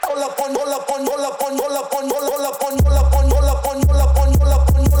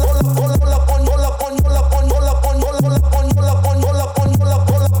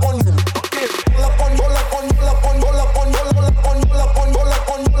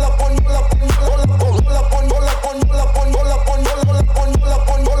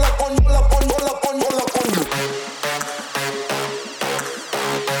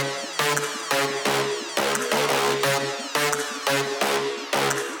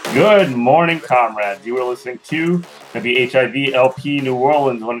Good morning, comrades. You are listening to WHIV LP New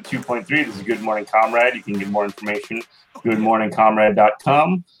Orleans 102.3. This is Good Morning Comrade. You can get more information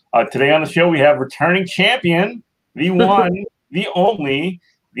goodmorningcomrade.com. Today on the show, we have returning champion, the one, the only,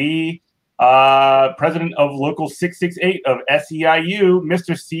 the president of Local 668 of SEIU,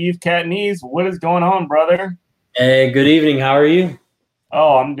 Mr. Steve Catanese. What is going on, brother? Hey, good evening. How are you?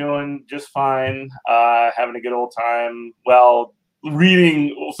 Oh, I'm doing just fine. Having a good old time. Well,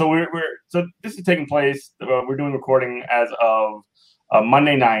 reading. So so this is taking place. We're doing recording as of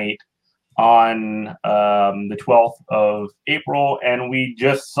Monday night on the 12th of April, and we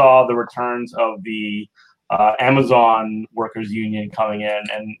just saw the returns of the Amazon Workers Union coming in,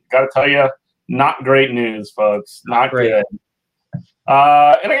 and got to tell you, not great news, folks. Not great. Good.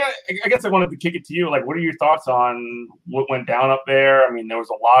 And I guess I wanted to kick it to you. Like, what are your thoughts on what went down up there? I mean, there was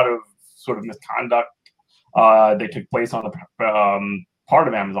a lot of sort of misconduct that took place on the part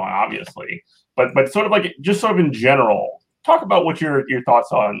of Amazon, obviously, but sort of like just sort of in general, talk about what your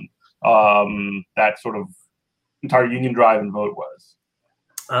thoughts on that sort of entire union drive and vote was.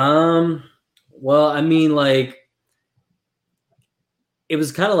 Well, I mean, like, it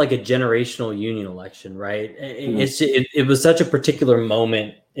was kind of like a generational union election, right? It was such a particular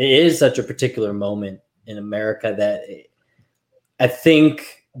moment. It is such a particular moment in America that I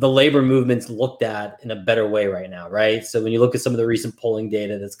think the labor movement's looked at in a better way right now, right? So when you look at some of the recent polling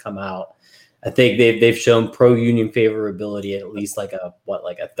data that's come out, I think they've shown pro-union favorability at least like a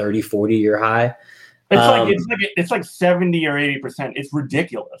 30, 40 year high. It's like 70 or 80%. It's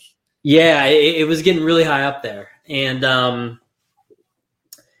ridiculous. Yeah, it was getting really high up there. And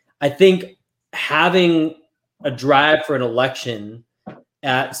I think having a drive for an election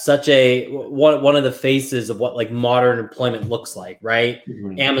at such a one of the faces of what like modern employment looks like, right?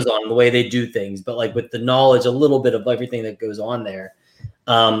 Mm-hmm. Amazon, the way they do things, but like with the knowledge, a little bit of everything that goes on there.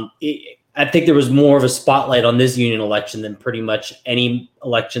 I think there was more of a spotlight on this union election than pretty much any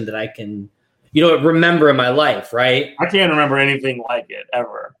election that I can, remember in my life, right? I can't remember anything like it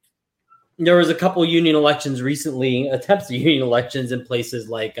ever. There was a couple union elections recently, attempts at union elections in places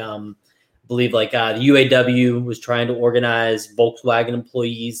like, I believe like the UAW was trying to organize Volkswagen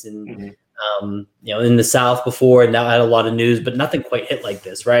employees and, in the South before, and now had a lot of news, but nothing quite hit like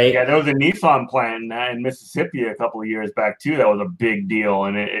this, right? Yeah, there was a Nissan plant in Mississippi a couple of years back too. That was a big deal,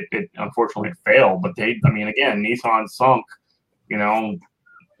 and it unfortunately failed. But again, Nissan sunk,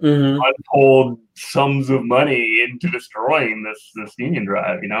 untold sums of money into destroying this union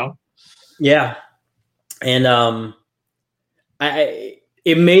drive, Yeah, and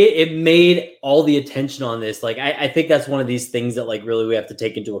It made all the attention on this. Like, I think that's one of these things that like really we have to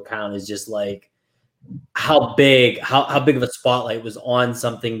take into account is just like how big of a spotlight was on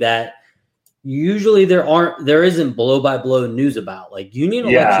something that usually there isn't blow by blow news about. Like union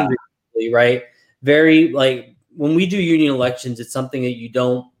elections, right? Very like when we do union elections, it's something that you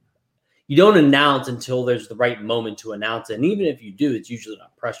don't announce until there's the right moment to announce it. And even if you do, it's usually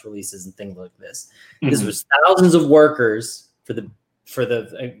not press releases and things like this. Mm-hmm. This was thousands of workers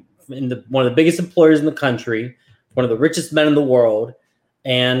one of the biggest employers in the country, one of the richest men in the world,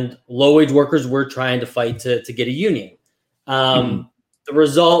 and low-wage workers were trying to fight to get a union. The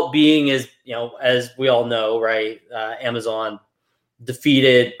result being is, as we all know, right, Amazon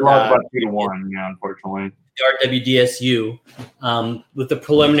defeated about 2-1, unfortunately. The RWDSU with the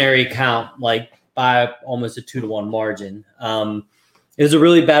preliminary count, like by almost a 2-1 margin. It was a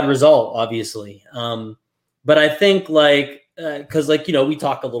really bad result, obviously. But I think because we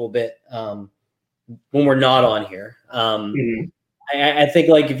talk a little bit when we're not on here. I think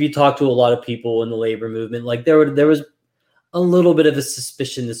like if you talk to a lot of people in the labor movement, like there was a little bit of a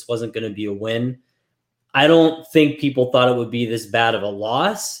suspicion this wasn't going to be a win. I don't think people thought it would be this bad of a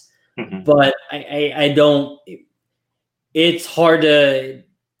loss, but I don't. It's hard to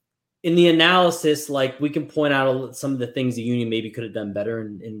in the analysis, like we can point out some of the things the union maybe could have done better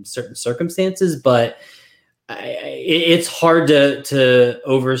in certain circumstances, but it's hard to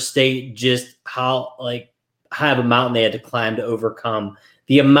overstate just how high of a mountain they had to climb to overcome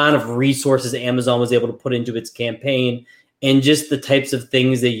the amount of resources Amazon was able to put into its campaign and just the types of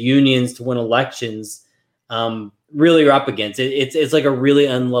things that unions to win elections really are up against. It's like a really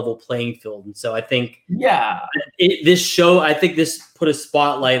unlevel playing field. And so I think this put a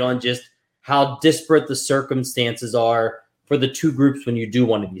spotlight on just how disparate the circumstances are for the two groups when you do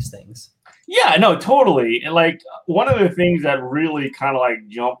one of these things. Yeah, no, totally. Like one of the things that really kind of like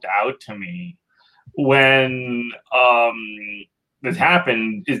jumped out to me when this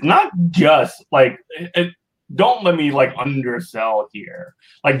happened is not just like don't let me like undersell here,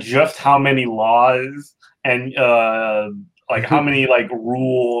 like just how many laws and like how many like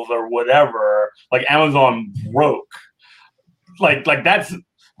rules or whatever like Amazon broke. Like that's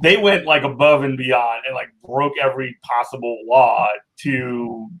they went like above and beyond and like broke every possible law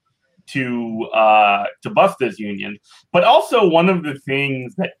to bust this union. But also one of the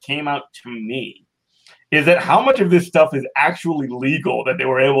things that came out to me is that how much of this stuff is actually legal that they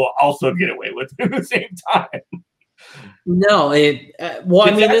were able to also get away with at the same time. No, this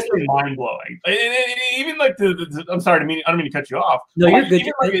is mind blowing. Even like I'm sorry, I don't mean to cut you off. No, you're good.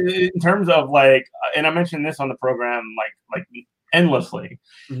 Even like in terms of like, and I mentioned this on the program like endlessly.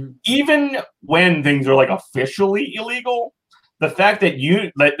 Mm-hmm. Even when things are like officially illegal, the fact that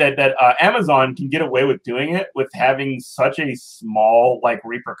Amazon can get away with doing it with having such a small like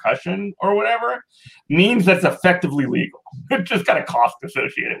repercussion or whatever means that's effectively legal. It's just got a cost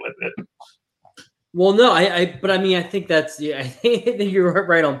associated with it. Well, no, but I mean, I think I think you're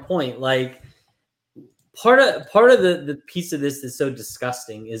right on point. Like part of the piece of this that's so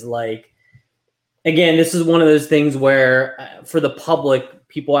disgusting is like, again, this is one of those things where for the public,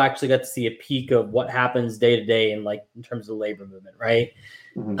 people actually got to see a peek of what happens day to day in like in terms of the labor movement, right?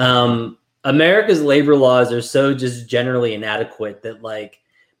 Mm-hmm. America's labor laws are so just generally inadequate that like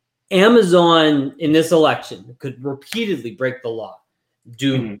Amazon in this election could repeatedly break the law,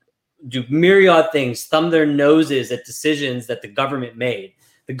 do myriad things, thumb their noses at decisions that the government made.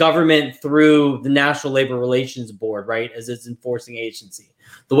 The government through the National Labor Relations Board, right, as its enforcing agency.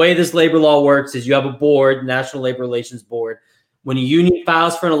 The way this labor law works is you have a board, National Labor Relations Board. When a union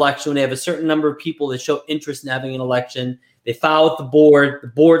files for an election, when they have a certain number of people that show interest in having an election, they file with the board. The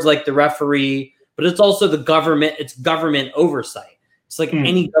board's like the referee, but it's also the government. It's government oversight. It's like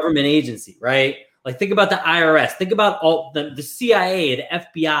any government agency, right? Like think about the IRS. Think about all the CIA, the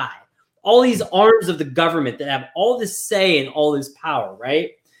FBI, all these arms of the government that have all this say and all this power, right?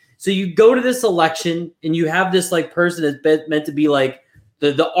 So you go to this election and you have this like person that's meant to be like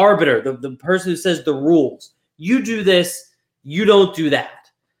the arbiter, the person who says the rules. You do this. You don't do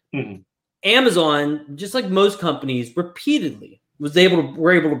that. Mm-hmm. Amazon, just like most companies, repeatedly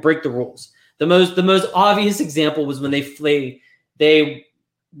were able to break the rules. The most obvious example was when they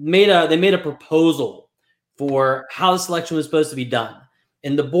made a proposal for how this election was supposed to be done,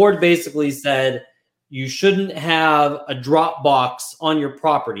 and the board basically said you shouldn't have a drop box on your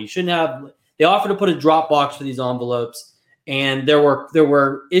property. You shouldn't have. They offered to put a drop box for these envelopes, and there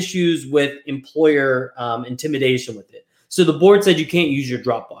were issues with employer intimidation with it. So the board said you can't use your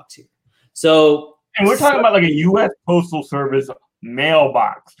Dropbox here. So, and we're talking about like a U.S. Postal Service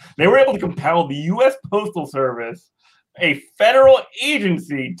mailbox. They were able to compel the U.S. Postal Service, a federal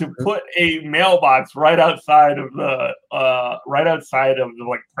agency, to put a mailbox right outside of the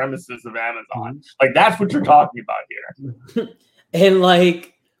like premises of Amazon. Like that's what you're talking about here. And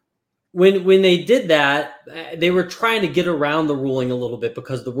like when they did that, they were trying to get around the ruling a little bit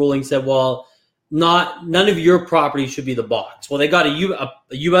because the ruling said, well, none of your property should be the box. Well, they got a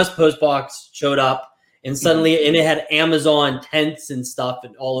U.S. post box showed up, and suddenly, and it had Amazon tents and stuff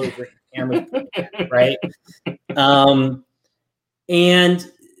and all over Amazon, right?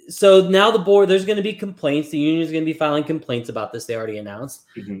 And so now the board, there's going to be complaints. The union is going to be filing complaints about this. They already announced.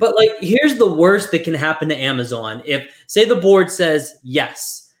 Mm-hmm. But like, here's the worst that can happen to Amazon. If, say, the board says,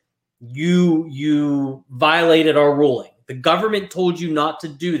 yes, you violated our ruling. The government told you not to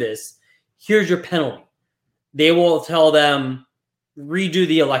do this. Here's your penalty. They will tell them, redo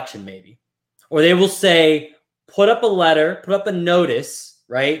the election maybe. Or they will say, put up a letter, put up a notice,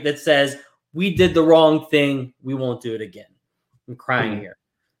 right, that says, we did the wrong thing. We won't do it again. I'm crying here.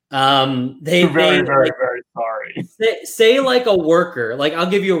 Very sorry. Say like a worker, like I'll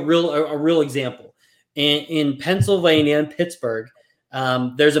give you a real example. In Pennsylvania, in Pittsburgh,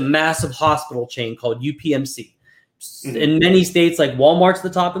 there's a massive hospital chain called UPMC. In many states, like Walmart's the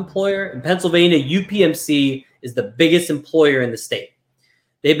top employer. In Pennsylvania, UPMC is the biggest employer in the state.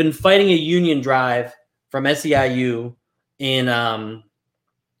 They've been fighting a union drive from SEIU in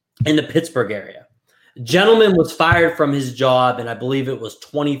the Pittsburgh area. A gentleman was fired from his job, and I believe it was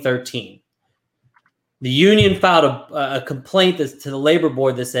 2013. The union filed a complaint to the labor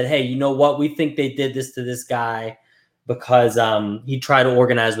board that said, hey, you know what? We think they did this to this guy because he tried to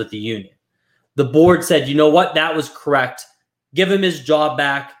organize with the union. The board said, you know what? That was correct. Give him his job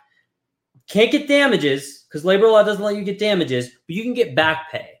back. Can't get damages because labor law doesn't let you get damages, but you can get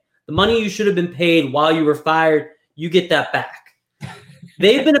back pay. The money you should have been paid while you were fired, you get that back.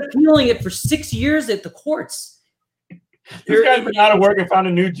 They've been appealing it for 6 years at the courts. This guy's been out of work and found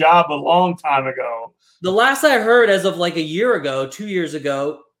a new job a long time ago. The last I heard, as of like a year ago, 2 years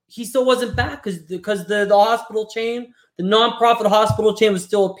ago, he still wasn't back because the hospital chain, the nonprofit hospital chain was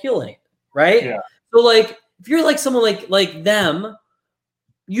still appealing it, right? Yeah. So like, if you're like someone like them,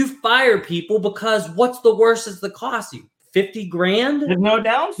 you fire people because what's the worst is the cost you? 50 grand? There's no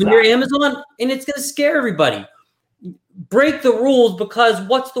downside. When you're Amazon, and it's going to scare everybody. Break the rules because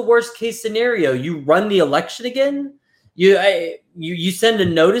what's the worst case scenario? You run the election again? You send a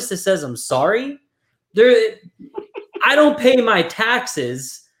notice that says I'm sorry? I don't pay my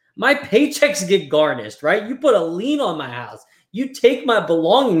taxes. My paychecks get garnished, right? You put a lien on my house. You take my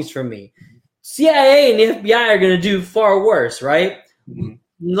belongings from me. CIA and the FBI are going to do far worse, right? Mm-hmm.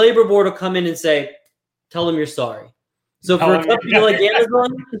 Labor board will come in and say, tell them you're sorry. So for a company like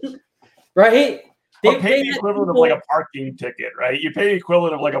Amazon, right? They pay the equivalent of like a parking ticket, right? You pay the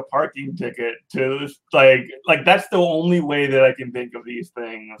equivalent of like a parking ticket to this, like that's the only way that I can think of these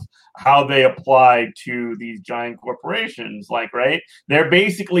things, how they apply to these giant corporations. Like, right? They're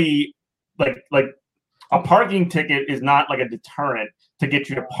basically like a parking ticket is not like a deterrent to get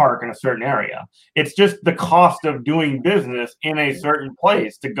you to park in a certain area. It's just the cost of doing business in a certain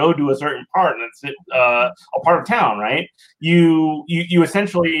place to go to a certain part, and it's a part of town, right? You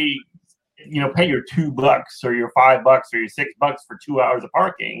essentially, pay your $2 or your $5 or your $6 for 2 hours of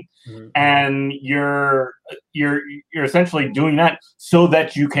parking, mm-hmm. and you're essentially doing that so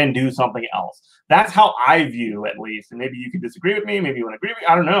that you can do something else. That's how I view, at least. And maybe you could disagree with me. Maybe you wouldn't agree with me.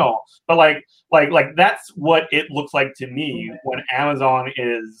 I don't know. But like that's what it looks like to me when Amazon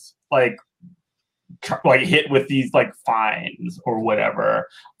is like hit with these like fines or whatever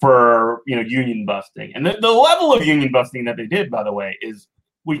for union busting. And the level of union busting that they did, by the way, is,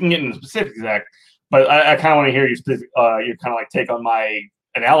 we can get into specifics, Zach, but I kind of want to hear your kind of like take on my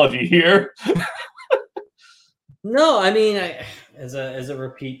analogy here. No, I mean, as a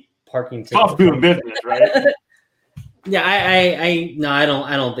repeat parking ticket. Tough doing business, right? Yeah, I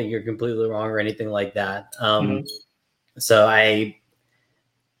don't think you're completely wrong or anything like that. Mm-hmm. So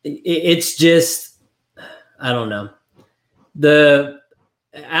it's just, I don't know.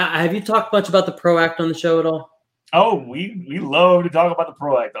 Have you talked much about the PRO Act on the show at all? Oh, we love to talk about the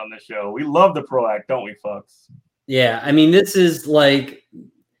PRO Act on this show. We love the PRO Act, don't we, folks? Yeah, I mean, this is like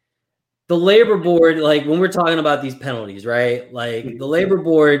the labor board, like when we're talking about these penalties, right? Like the labor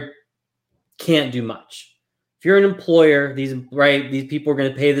board can't do much. If you're an employer, these people are going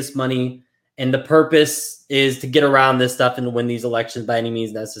to pay this money, and the purpose is to get around this stuff and to win these elections by any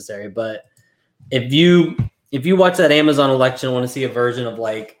means necessary. But if you watch that Amazon election and want to see a version of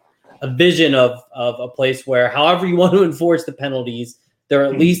like a vision of a place where, however you want to enforce the penalties, there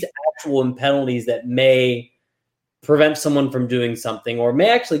are at least actual penalties that may prevent someone from doing something, or may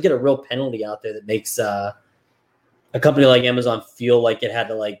actually get a real penalty out there that makes a company like Amazon feel like it had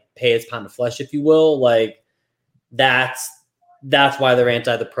to like pay its pound of flesh, if you will. Like that's why they're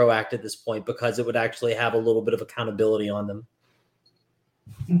anti the PRO Act at this point, because it would actually have a little bit of accountability on them.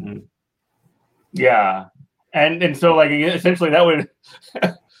 Mm-hmm. Yeah. And so like essentially that would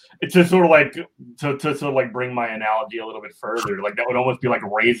it's just sort of like to sort of like bring my analogy a little bit further, like that would almost be like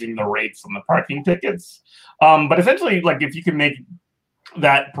raising the rates on the parking tickets. But essentially, like if you can make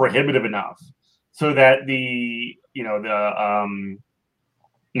that prohibitive enough so that the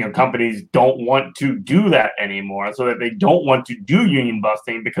companies don't want to do that anymore, so that they don't want to do union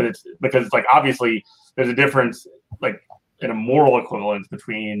busting because it's like obviously there's a difference, like in a moral equivalence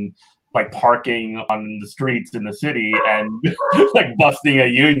between like parking on the streets in the city and like busting a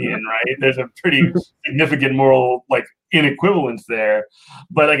union, right? There's a pretty significant moral like inequivalence there.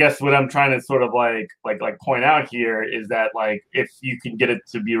 But I guess what I'm trying to sort of like point out here is that like if you can get it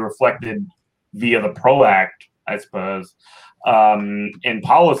to be reflected via the PRO Act, I suppose, in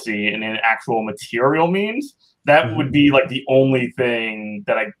policy and in actual material means, that would be like the only thing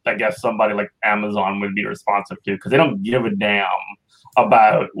that I guess somebody like Amazon would be responsive to, because they don't give a damn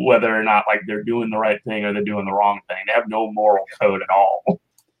about whether or not like they're doing the right thing or they're doing the wrong thing. They have no moral code at all.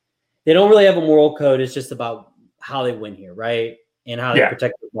 They don't really have a moral code. It's just about how they win here, right? And how they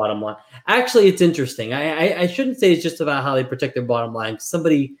protect their bottom line. Actually, it's interesting. I shouldn't say it's just about how they protect their bottom line.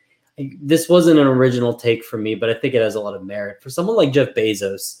 This wasn't an original take from me, but I think it has a lot of merit. For someone like Jeff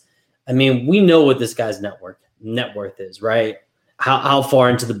Bezos, I mean, we know what this guy's net worth is, right? How far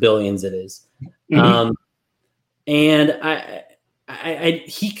into the billions it is. Mm-hmm. And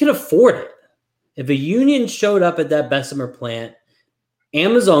he can afford it. If a union showed up at that Bessemer plant,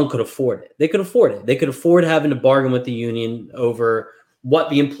 Amazon could afford it. They could afford it. They could afford having to bargain with the union over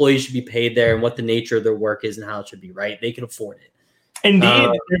what the employees should be paid there and what the nature of their work is and how it should be, right? They could afford it. Indeed,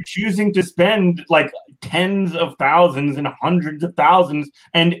 they're choosing to spend like tens of thousands and hundreds of thousands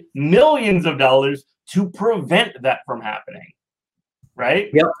and millions of dollars to prevent that from happening, right?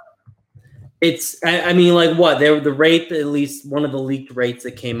 Yep. I mean, like what? The rate, at least one of the leaked rates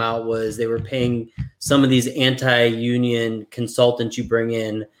that came out was they were paying some of these anti-union consultants you bring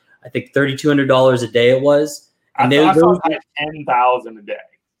in, I think $3,200 a day it was. And I saw $10,000 a day.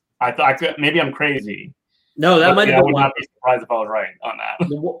 I thought maybe I'm crazy. No, that might have been. I would not be surprised if I was right on that.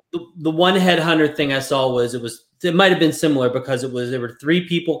 The one headhunter thing I saw was it might have been similar because there were 3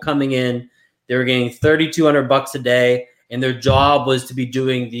 people coming in. They were getting $3,200 a day, and their job was to be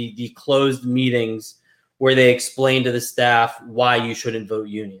doing the closed meetings where they explain to the staff why you shouldn't vote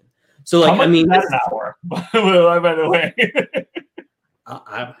union. So, like, I mean, that's an hour. By the way,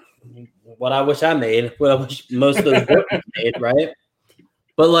 what I wish I made, what I wish most of those workers made, right?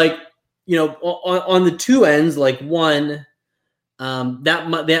 But like, you know, on the two ends, like one,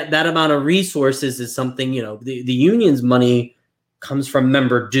 that amount of resources is something, you know, the union's money comes from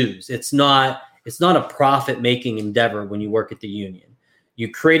member dues. It's not a profit making endeavor when you work at the union.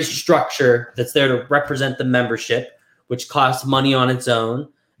 You create a structure that's there to represent the membership, which costs money on its own.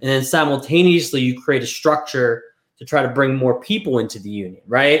 And then simultaneously you create a structure to try to bring more people into the union,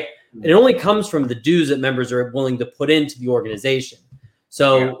 right? And it only comes from the dues that members are willing to put into the organization.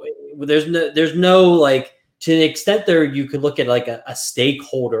 So there's no like, to the extent there you could look at like a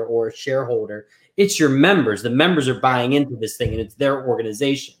stakeholder or a shareholder, it's your members. The members are buying into this thing and it's their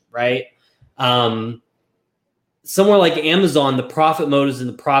organization, right? Somewhere like Amazon, the profit motives and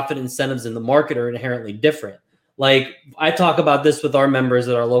the profit incentives in the market are inherently different. Like I talk about this with our members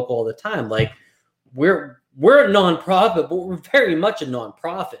at our local all the time. Like we're a nonprofit, but we're very much a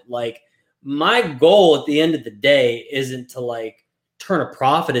nonprofit. Like my goal at the end of the day isn't to like turn a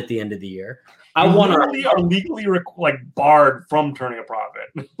profit at the end of the year. I want to are legally like barred from turning a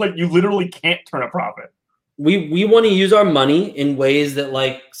profit. Like you literally can't turn a profit. We want to use our money in ways that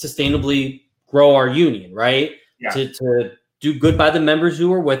like sustainably grow our union, right? Yeah. To do good by the members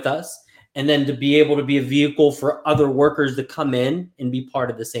who are with us, and then to be able to be a vehicle for other workers to come in and be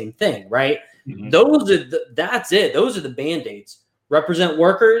part of the same thing, right? Mm-hmm. That's it. Those are the band-aids. Represent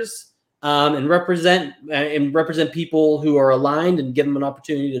workers and represent people who are aligned and give them an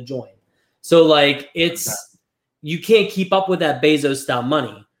opportunity to join. So like you can't keep up with that Bezos style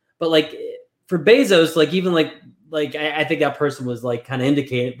money. But like for Bezos, like even like I think that person was like kind of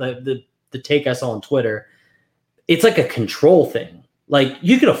indicating the take I saw on Twitter. It's like a control thing. Like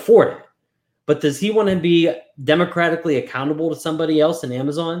you could afford it, but does he want to be democratically accountable to somebody else in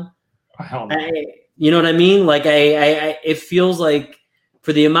Amazon? You know what I mean? Like it feels like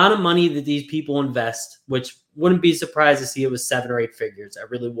for the amount of money that these people invest, which wouldn't be surprised to see it was 7 or 8 figures. I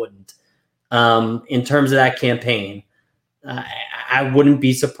really wouldn't. In terms of that campaign, I wouldn't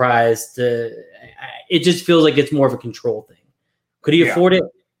be surprised it just feels like it's more of a control thing. Could he afford it?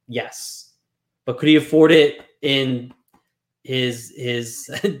 Yes. But could he afford it in his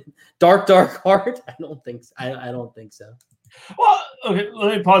dark heart? I don't think so. I don't think so. Well, okay,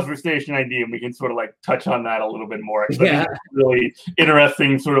 let me pause for Station ID and we can sort of like touch on that a little bit more. I think it's a really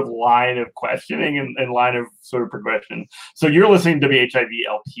interesting sort of line of questioning and line of sort of progression. So you're listening to WHIV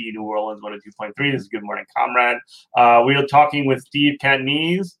LP New Orleans 102.3. This is Good Morning Comrade. We are talking with Steve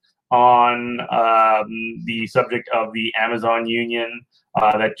Catanese on the subject of the Amazon union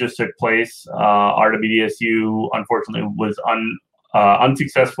that just took place. RWDSU unfortunately was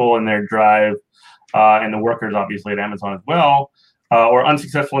unsuccessful in their drive, and the workers obviously at Amazon as well, were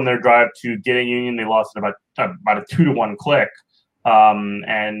unsuccessful in their drive to get a union. They lost about a 2-to-1 click.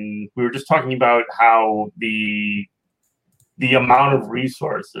 And we were just talking about how the amount of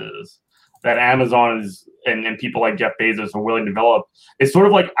resources that Amazon is and people like Jeff Bezos are willing to develop is sort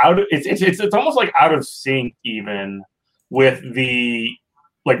of like it's almost like out of sync even with the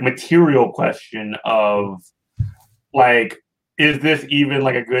like material question of like, is this even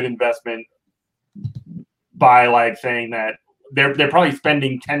like a good investment by like saying that they're probably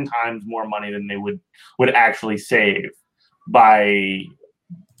spending 10 times more money than they would actually save by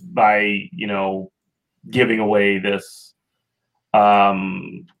you know giving away this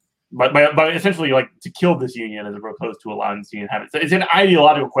but essentially like to kill this union as opposed to allowing this union to have it. So it's an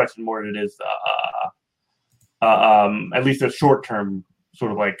ideological question more than it is at least a short-term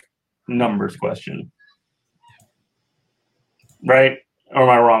sort of like numbers question, right? Or am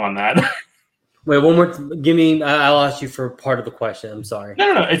I wrong on that? Wait, one more. Give me. I'll ask you for part of the question. I'm sorry.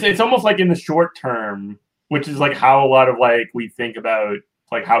 No. It's almost like in the short term, which is like how a lot of like we think about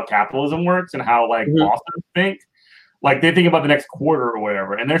like how capitalism works and how like bosses think. Like they think about the next quarter or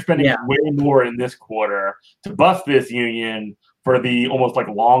whatever, and they're spending way more in this quarter to bust this union for the almost like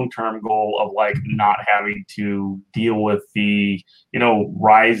long-term goal of like not having to deal with the, you know,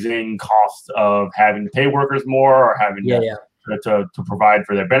 rising costs of having to pay workers more or having to provide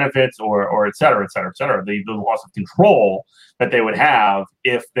for their benefits or et cetera, et cetera, et cetera. The loss of control that they would have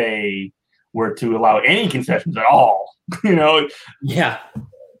if they were to allow any concessions at all, you know? Yeah.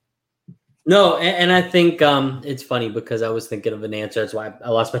 No, and I think it's funny because I was thinking of an answer. That's why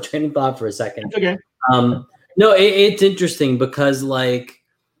I lost my train of thought for a second. It's okay. No, it's interesting because like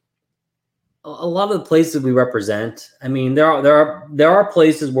a lot of the places we represent, I mean, there are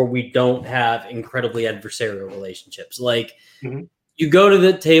places where we don't have incredibly adversarial relationships. Like you go to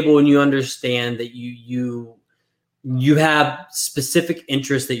the table and you understand that you have specific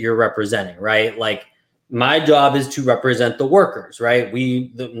interests that you're representing, right? Like my job is to represent the workers, right?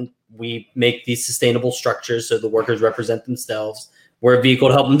 We make these sustainable structures so the workers represent themselves. We're a vehicle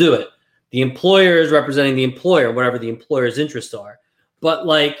to help them do it. The employer is representing the employer, whatever the employer's interests are. But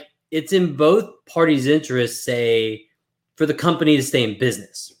like it's in both parties' interests, say, for the company to stay in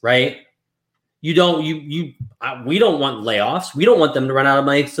business, right? We don't want layoffs. We don't want them to run out of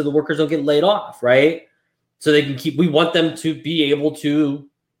money so the workers don't get laid off, right? So they can we want them to be able to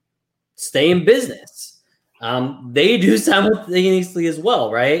stay in business. They do simultaneously as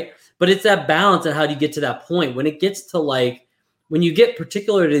well, right? But it's that balance and how do you get to that point when it gets to like, when you get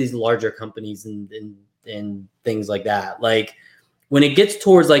particular to these larger companies and things like that, like when it gets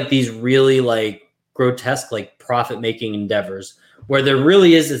towards like these really like grotesque, like profit making endeavors where there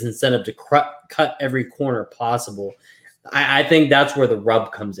really is this incentive to cut every corner possible. I think that's where the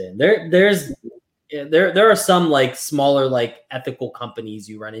rub comes in. There are some like smaller, like ethical companies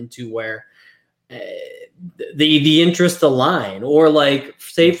you run into where the interests align, or like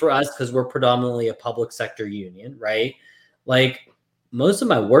say for us, because we're predominantly a public sector union, right? Like most of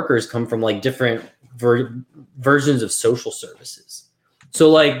my workers come from like different versions of social services.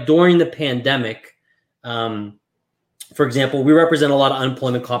 So like during the pandemic, for example, we represent a lot of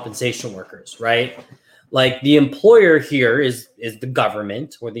unemployment compensation workers, right? Like the employer here is the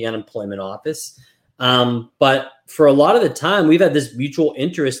government or the unemployment office. But for a lot of the time, we've had this mutual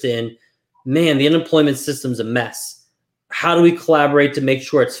interest in, man, the unemployment system's a mess. How do we collaborate to make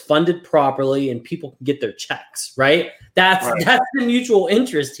sure it's funded properly and people can get their checks, right? That's the mutual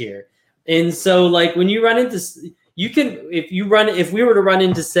interest here. And so like when you run into, if we were to run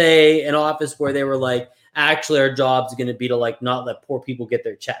into, say, an office where they were like, actually our job's going to be to like not let poor people get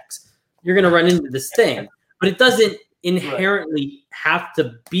their checks, you're going to run into this thing. But it doesn't inherently have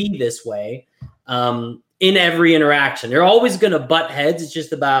to be this way in every interaction. They're always going to butt heads. It's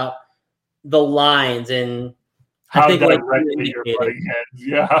just about the lines and how I think like you're butting heads.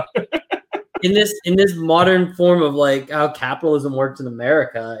 Yeah. in this modern form of like how capitalism works in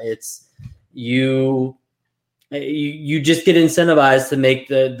America, it's you just get incentivized to make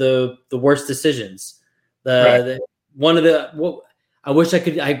the worst decisions. I wish I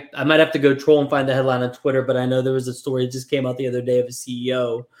could. I might have to go troll and find the headline on Twitter, but I know there was a story that just came out the other day of a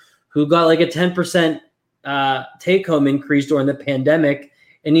CEO who got like a 10% take home increase during the pandemic,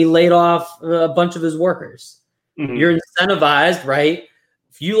 and he laid off a bunch of his workers. Mm-hmm. You're incentivized, right?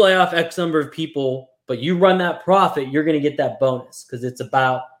 If you lay off X number of people, but you run that profit, you're going to get that bonus because it's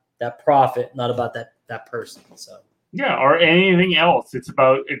about that profit, not about that person. So yeah, or anything else. It's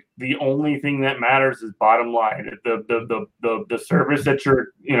about the only thing that matters is bottom line. The service that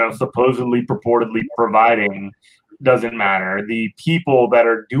you're supposedly purportedly providing doesn't matter. The people that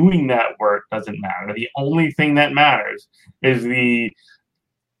are doing that work doesn't matter. The only thing that matters is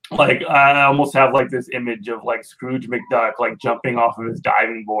I almost have like this image of like Scrooge McDuck like jumping off of his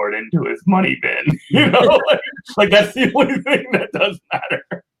diving board into his money bin. Like that's the only thing that does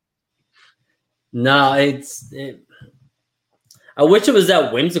matter. No, I wish it was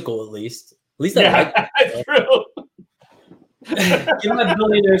that whimsical. At least I like it. True. Give my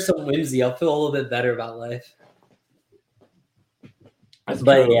billionaire some whimsy. I'll feel a little bit better about life.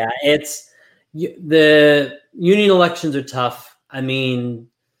 But yeah, the union elections are tough. I mean,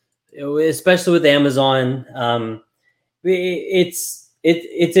 especially with Amazon, it's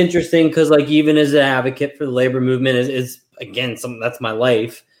interesting because like even as an advocate for the labor movement is again that's my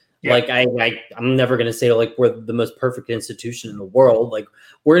life. Yeah. Like I'm never going to say like we're the most perfect institution in the world. Like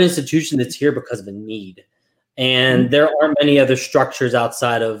we're an institution that's here because of a need, and there aren't many other structures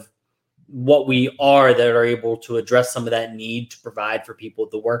outside of what we are that are able to address some of that need to provide for people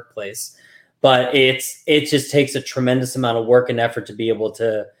at the workplace. but it just takes a tremendous amount of work and effort to be able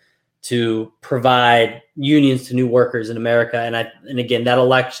to provide unions to new workers in America. And again, that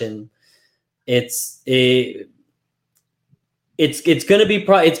election, it's going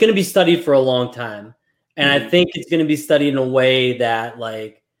to be studied for a long time. And I think it's going to be studied in a way that,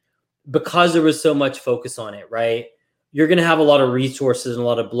 like, because there was so much focus on it, right? You're going to have a lot of resources and a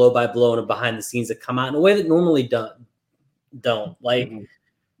lot of blow by blow and behind the scenes that come out in a way that normally don't. Like,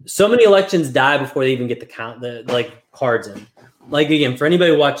 so many elections die before they even get the cards in. Like, again, for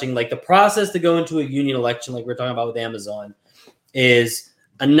anybody watching, like, the process to go into a union election, like we're talking about with Amazon, is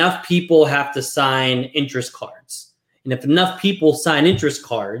enough people have to sign interest cards. And if enough people sign interest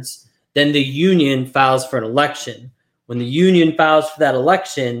cards, then the union files for an election. When the union files for that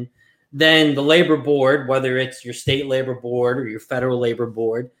election, then the labor board, whether it's your state labor board or your federal labor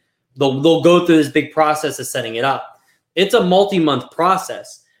board, they'll go through this big process of setting it up. It's a multi-month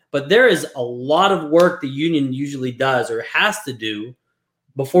process, but there is a lot of work the union usually does or has to do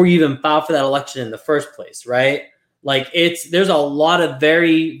before you even file for that election in the first place, right? Like, there's a lot of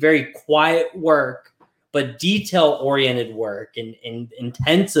very, very quiet work, but detail-oriented work and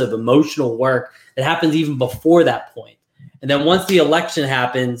intensive emotional work that happens even before that point. And then once the election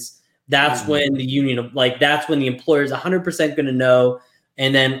happens, that's when the union, like, that's when the employer is 100% going to know.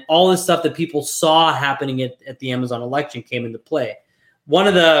 And then all the stuff that people saw happening at the Amazon election came into play. One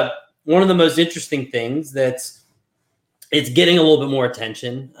of the most interesting things it's getting a little bit more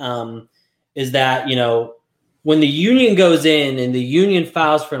attention is that, you know, when the union goes in and the union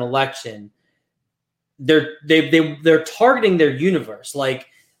files for an election, they're targeting their universe. Like,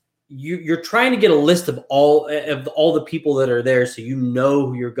 you're trying to get a list of all the people that are there, so you know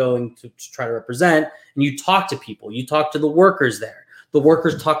who you're going to try to represent, and you talk to people. You talk to the workers there. The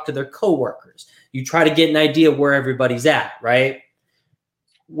workers talk to their coworkers. You try to get an idea where everybody's at, right?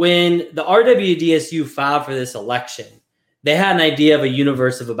 When the RWDSU filed for this election, they had an idea of a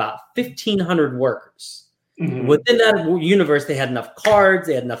universe of about 1,500 workers. Within that universe, they had enough cards,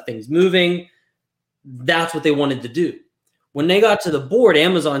 they had enough things moving. That's what they wanted to do. When they got to the board,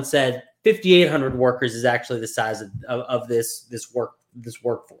 Amazon said 5,800 workers is actually the size of this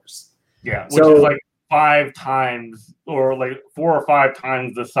workforce. Yeah, which is like 5 times or like 4 or 5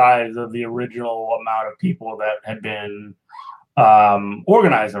 times the size of the original amount of people that had been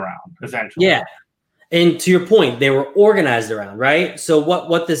organized around, essentially. Yeah, and to your point, they were organized around, right? So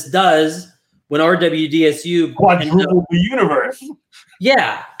what this does when RWDSU quadruple the universe.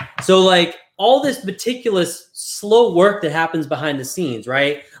 Yeah, so like, all this meticulous, slow work that happens behind the scenes,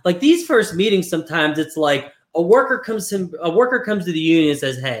 right? Like, these first meetings, sometimes it's like a worker comes to the union and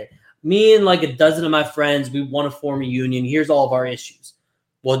says, "Hey, me and like a dozen of my friends, we want to form a union. Here's all of our issues."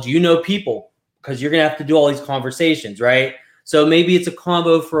 Well, do you know people? Because you're gonna have to do all these conversations, right? So maybe it's a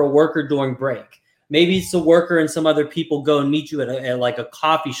combo for a worker during break. Maybe it's a worker and some other people go and meet you at like a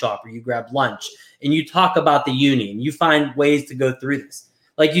coffee shop, or you grab lunch and you talk about the union. You find ways to go through this.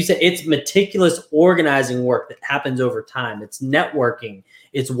 Like you said, it's meticulous organizing work that happens over time. It's networking.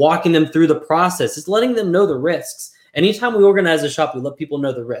 It's walking them through the process. It's letting them know the risks. Anytime we organize a shop, we let people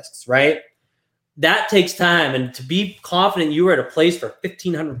know the risks, right? That takes time. And to be confident you were at a place for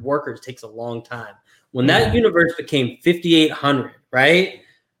 1,500 workers takes a long time. When that universe became 5,800, right?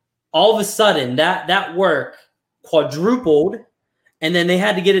 All of a sudden, that work quadrupled, and then they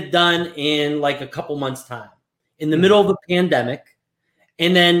had to get it done in like a couple months' time in the middle of a pandemic.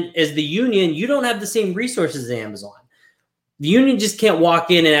 And then as the union, you don't have the same resources as Amazon. The union just can't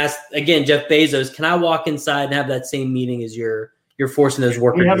walk in and ask, again, Jeff Bezos, can I walk inside and have that same meeting as you're forcing those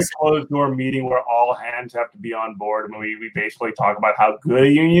workers? We have a closed door meeting where all hands have to be on board. I mean, we basically talk about how good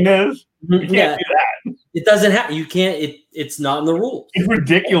a union is. We can't do that. It doesn't happen. You can't. It's not in the rules. It's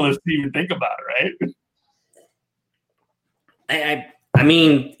ridiculous to even think about, right? I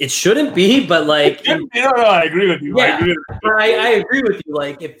mean, it shouldn't be, but like, no, I agree with you. Yeah, I agree with you.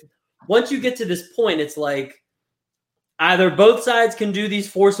 Like, if once you get to this point, it's like either both sides can do these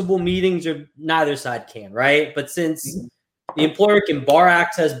forcible meetings or neither side can, right? But since the employer can bar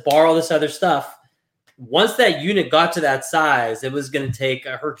access, bar all this other stuff, once that unit got to that size, it was going to take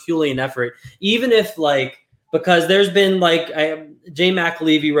a Herculean effort. Even if, like, because there's been like Jay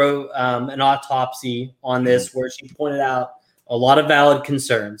McAlevey wrote an autopsy on this where she pointed out a lot of valid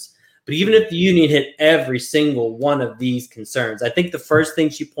concerns. But even if the union hit every single one of these concerns, I think the first thing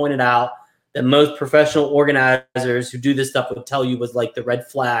she pointed out that most professional organizers who do this stuff would tell you was like the red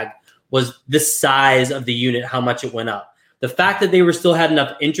flag was the size of the unit, how much it went up. The fact that they were still had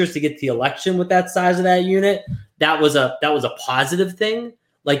enough interest to get the election with that size of that unit, that was a positive thing.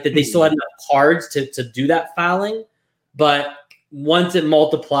 Like that they still had enough cards to do that filing. But once it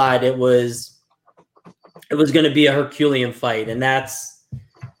multiplied, it was going to be a Herculean fight, and it's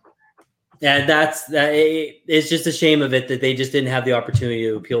just a shame of it that they just didn't have the opportunity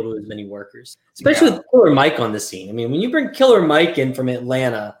to appeal to as many workers, especially with Killer Mike on the scene. I mean, when you bring Killer Mike in from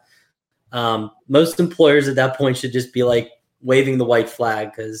Atlanta, most employers at that point should just be like waving the white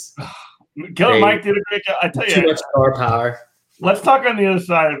flag because Killer Mike did a great job. I tell you, too much star power. Let's talk on the other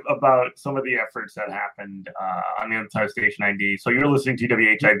side about some of the efforts that happened on the other side of Station ID. So you're listening to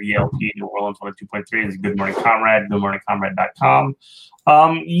WHIVLP New Orleans 102.3. This is Good Morning Comrade, goodmorningcomrade.com.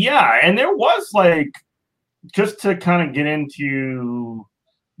 Yeah, and there was like, just to kind of get into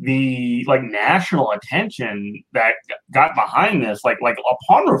the like national attention that got behind this, like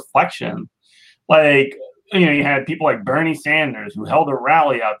upon reflection, like, you know, you had people like Bernie Sanders who held a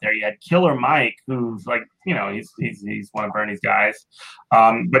rally out there. You had Killer Mike, who's like, you know, he's one of Bernie's guys.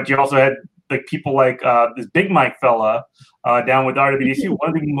 But you also had like people like this Big Mike fella down with RWDC,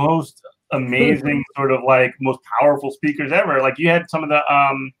 one of the most amazing sort of like most powerful speakers ever. Like you had some of the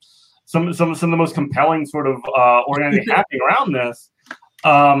some of the most compelling sort of organizing happening around this.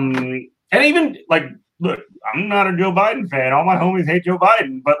 And even like, look, I'm not a Joe Biden fan. All my homies hate Joe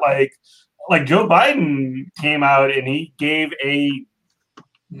Biden, but like Joe Biden came out and he gave a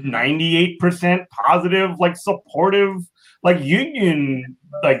 98% positive, like supportive, like union,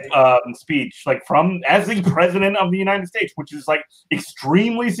 like speech, like from as the president of the United States, which is like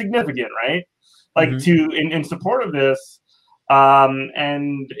extremely significant, right? Like in support of this,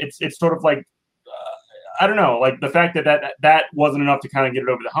 and it's sort of like I don't know, like the fact that wasn't enough to kind of get it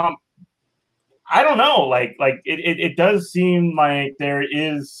over the hump. I don't know, like it does seem like there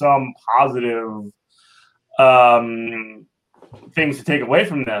is some positive things to take away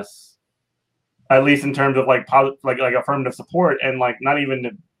from this, at least in terms of like affirmative support, and like not even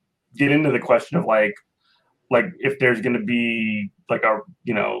to get into the question of like if there's going to be like a,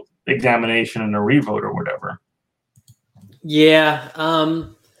 you know, examination and a revote or whatever. Yeah,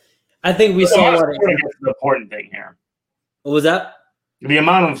 I think we saw what the important thing here. What was that? The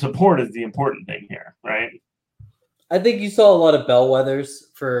amount of support is the important thing here, right? I think you saw a lot of bellwethers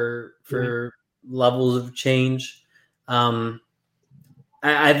for levels of change. I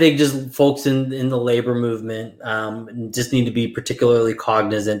think just folks in the labor movement just need to be particularly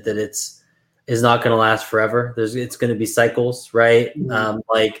cognizant that it's not going to last forever. It's going to be cycles, right?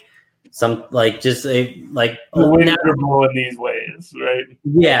 Like some like just a like in these ways, right?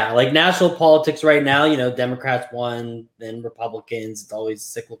 Yeah, like national politics right now, you know, Democrats won, then Republicans. It's always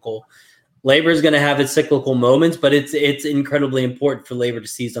cyclical. Labor is going to have its cyclical moments, but it's incredibly important for labor to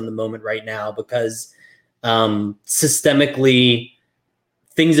seize on the moment right now because systemically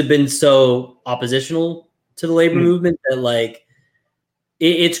things have been so oppositional to the labor movement that like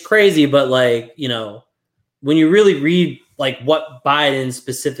it's crazy. But like, you know, when you really read like what Biden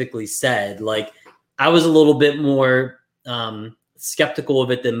specifically said, like I was a little bit more skeptical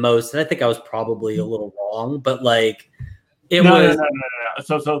of it than most, and I think I was probably a little wrong, but like it was. No.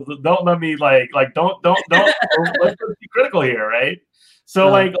 So don't let me like don't let's be critical here, right? So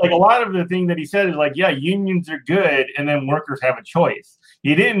like a lot of the thing that he said is like, yeah, unions are good, and then workers have a choice.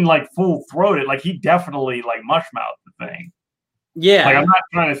 He didn't like full throat it, like he definitely like mushmouthed the thing. Yeah, like I'm not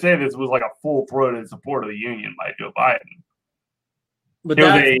trying to say this was like a full throated support of the union by Joe Biden. But it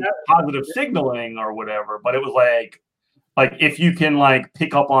was a positive signaling or whatever, but it was like if you can like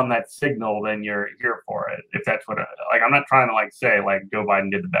pick up on that signal, then you're here for it. If that's what like I'm not trying to like say like Joe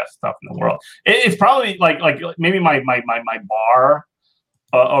Biden did the best stuff in the world. It's probably like maybe my bar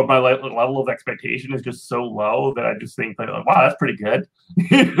or my level of expectation is just so low that I just think like, wow, that's pretty good,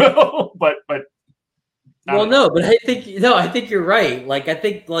 you know. But well, no, but I think you're right. Like I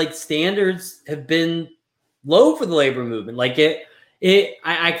think like standards have been low for the labor movement. Like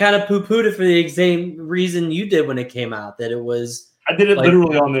I kind of poo-pooed it for the same reason you did when it came out, that it was. I did it like,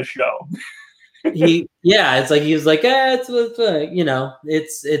 literally on this show. It's like he was like, it's you know,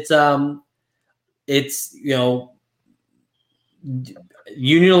 it's you know,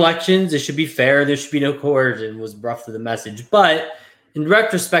 union elections. It should be fair. There should be no coercion. Was roughly the message. But in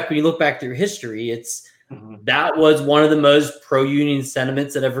retrospect, when you look back through history, that was one of the most pro-union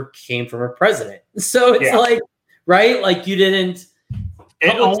sentiments that ever came from a president. So it's like, right? Like you didn't.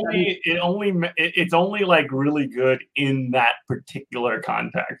 It's only like really good in that particular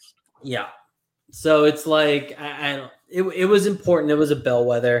context. Yeah. So it's like it was important. It was a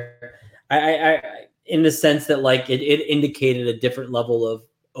bellwether. I in the sense that like it indicated a different level of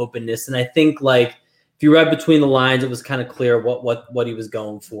openness, and I think like if you read between the lines, it was kind of clear what he was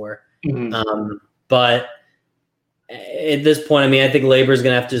going for. But at this point, I mean, I think labor is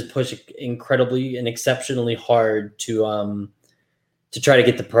going to have to just push incredibly and exceptionally hard to to try to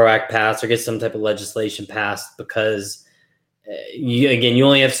get the PRO Act passed or get some type of legislation passed, because you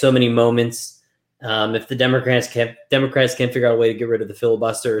only have so many moments. If the Democrats can't figure out a way to get rid of the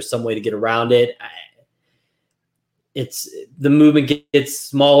filibuster or some way to get around it, the movement gets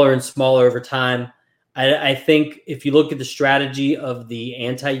smaller and smaller over time. I think if you look at the strategy of the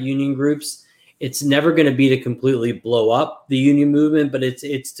anti-union groups, it's never going to be to completely blow up the union movement, but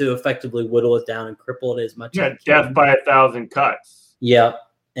it's to effectively whittle it down and cripple it as much. Yeah, death by 1,000 cuts. Yeah,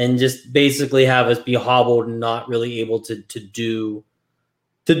 and just basically have us be hobbled and not really able to do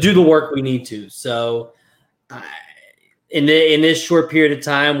the work we need to. So, in this short period of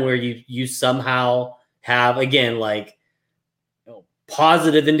time where you somehow have, again, like,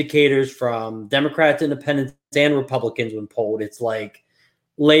 positive indicators from Democrats, Independents, and Republicans when polled, it's like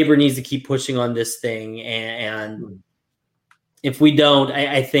labor needs to keep pushing on this thing, and if we don't,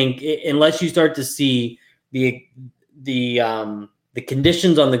 I think unless you start to see the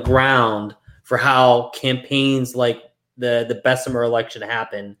conditions on the ground for how campaigns like the Bessemer election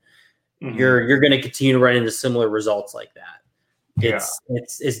happen, you're going to continue to run into similar results like that.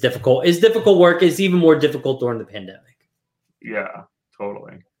 It's difficult. It's difficult work. It's even more difficult during the pandemic. Yeah,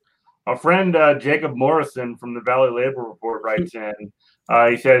 totally. Our friend Jacob Morrison from the Valley Labor Report writes in.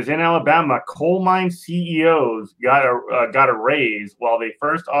 He says, in Alabama, coal mine CEOs got a raise while they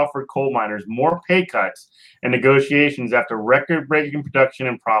first offered coal miners more pay cuts and negotiations after record-breaking production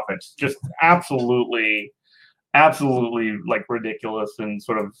and profits. Just absolutely like ridiculous and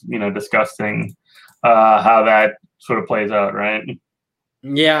sort of, disgusting how that sort of plays out, right?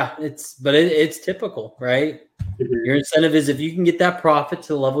 Yeah, it's typical, right? Your incentive is if you can get that profit to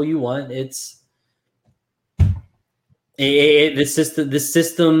the level you want, the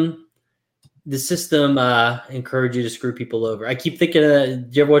system encourage you to screw people over. I keep thinking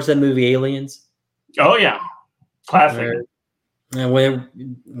did you ever watch that movie Aliens? Oh yeah. Classic. And when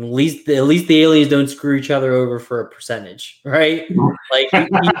at least the aliens don't screw each other over for a percentage, right? Like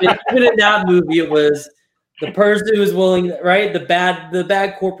even in that movie, it was the person who was willing, right? The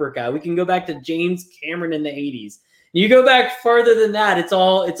bad corporate guy. We can go back to James Cameron in the 80s. You go back further than that, it's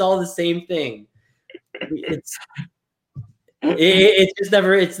all the same thing. It's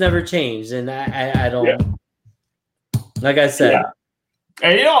never changed, and I don't. Like I said. Yeah.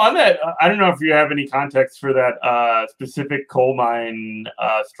 And on that, I don't know if you have any context for that specific coal mine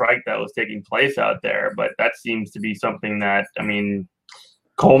strike that was taking place out there, but that seems to be something that,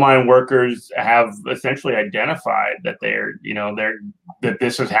 coal mine workers have essentially identified that that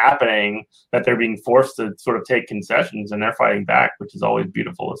this is happening, that they're being forced to sort of take concessions, and they're fighting back, which is always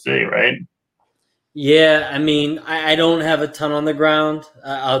beautiful to see, right? Yeah, I don't have a ton on the ground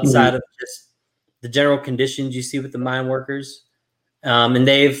outside of just the general conditions you see with the mine workers. And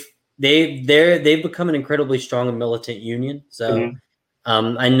they've become an incredibly strong and militant union. So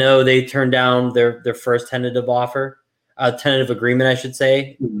I know they turned down their first tentative agreement, I should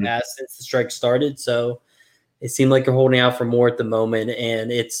say, since the strike started. So it seemed like they're holding out for more at the moment,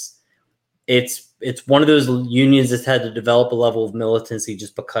 and it's one of those unions that's had to develop a level of militancy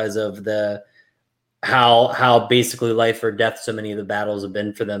just because of how basically life or death so many of the battles have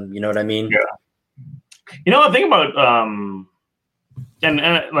been for them. You know what I mean? Yeah. I think about and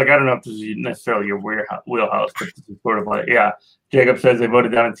like, I don't know if this is necessarily your wheelhouse, but this is sort of like, Jacob says they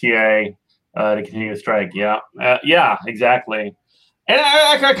voted down a TA to continue the strike. Yeah, exactly. And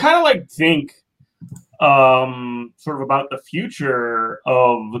I kind of like think sort of about the future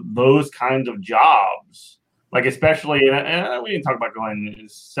of those kinds of jobs, like especially, and we didn't talk about going in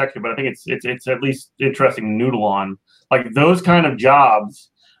this section, but I think it's at least interesting to noodle on, like those kind of jobs,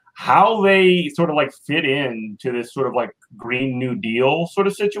 how they sort of like fit into this sort of like Green New Deal sort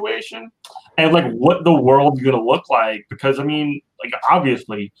of situation, and like what the world's going to look like. Because like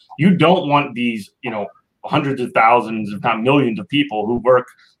obviously you don't want these, hundreds of thousands, if not millions of people who work,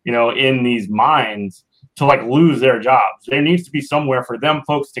 in these mines to like lose their jobs. There needs to be somewhere for them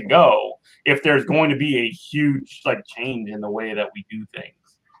folks to go if there's going to be a huge like change in the way that we do things.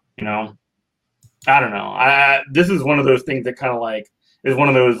 I don't know. This is one of those things that kind of like is one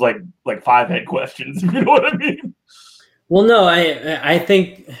of those like 5-head questions. You know what I mean? Well, no, I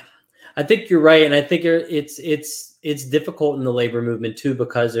think you're right, and I think it's difficult in the labor movement too,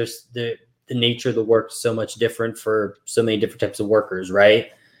 because there's the nature of the work is so much different for so many different types of workers,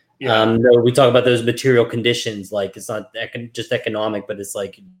 right? Yeah. We talk about those material conditions, like it's not just economic, but it's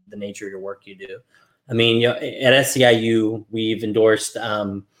like the nature of your work you do. At SEIU, we've endorsed. I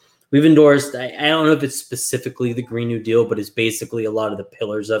don't know if it's specifically the Green New Deal, but it's basically a lot of the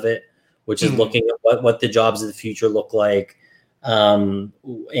pillars of it, which is looking at what the jobs of the future look like, and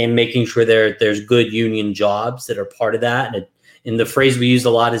making sure there's good union jobs that are part of that. And And the phrase we use a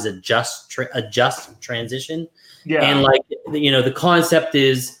lot is a just transition. Yeah. And like, the concept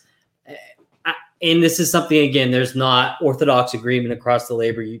is, and this is something, again, there's not orthodox agreement across the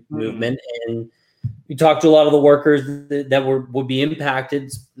labor movement. And we talked to a lot of the workers that would be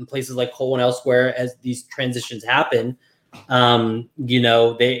impacted in places like coal and elsewhere as these transitions happen. Their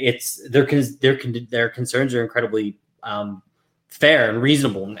concerns are incredibly fair and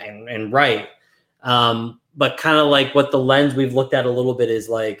reasonable and right. But kind of like what the lens we've looked at a little bit is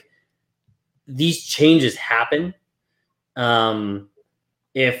like, these changes happen.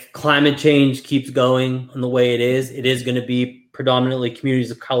 If climate change keeps going in the way it is going to be predominantly communities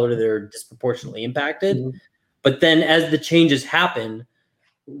of color that are disproportionately impacted. Mm-hmm. But then as the changes happen,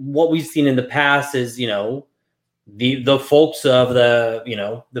 what we've seen in the past is, the folks of the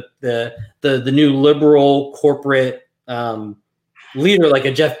new liberal corporate leader, like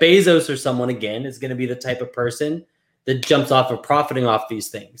a Jeff Bezos or someone, again, is going to be the type of person that jumps off of profiting off these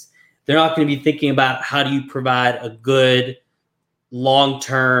things. They're not going to be thinking about how do you provide a good,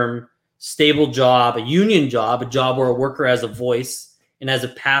 long-term, stable job, a union job, a job where a worker has a voice and has a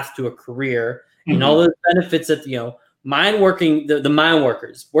path to a career, mm-hmm. and all those benefits that, the mine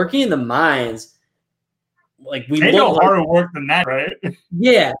workers working in the mines, like they know harder work than that, right?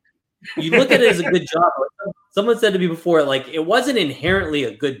 Yeah. You look at it as a good job. Someone said to me before, like, it wasn't inherently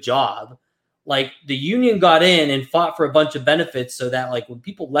a good job. Like, the union got in and fought for a bunch of benefits so that, like, when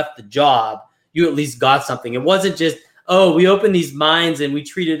people left the job, you at least got something. It wasn't just, oh, we opened these mines and we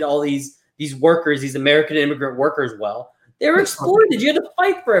treated all these workers, these American immigrant workers well. They were exploited. You had to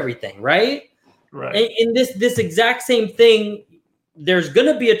fight for everything, right? Right. And this exact same thing, there's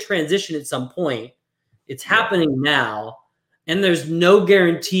going to be a transition at some point. It's happening now. And there's no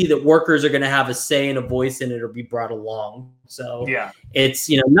guarantee that workers are going to have a say and a voice in it or be brought along. So it's,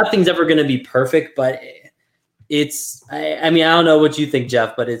 nothing's ever going to be perfect, but it's, I don't know what you think,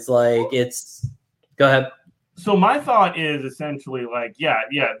 Jeff, but it's like, go ahead. So my thought is essentially like,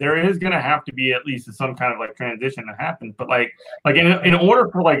 there is going to have to be at least some kind of like transition that happens, but like in order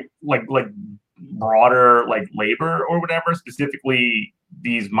for like broader like labor or whatever, specifically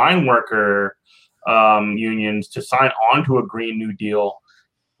these mine worker unions to sign on to a Green New Deal,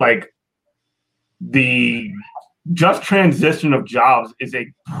 like the just transition of jobs is a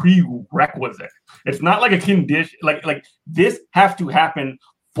prerequisite. It's not like a condition, like this has to happen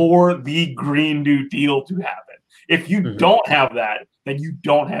for the Green New Deal to happen. If you don't have that, then you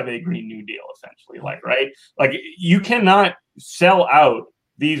don't have a Green New Deal, essentially, like, right? Like, you cannot sell out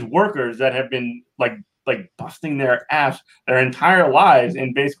these workers that have been like busting their ass their entire lives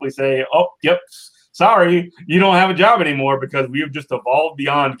and basically say, oh, yep, sorry, you don't have a job anymore because we have just evolved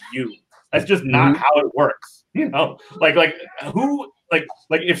beyond you. That's just not how it works. Like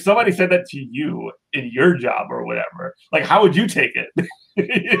if somebody said that to you in your job or whatever, like, how would you take it?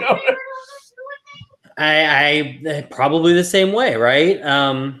 I probably the same way, right?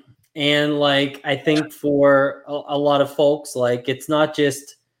 And like, I think for a lot of folks, like, it's not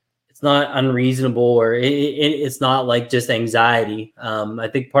unreasonable or it's not like just anxiety. I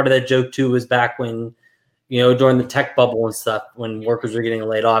think part of that joke too was back when, during the tech bubble and stuff, when workers were getting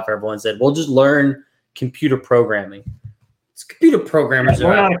laid off, everyone said, "We'll just learn computer programming." It's computer programmers.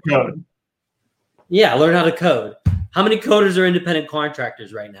 Learn how to code. Yeah, learn how to code. How many coders are independent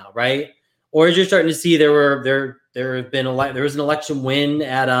contractors right now, right? Or as you're starting to see, there was an election win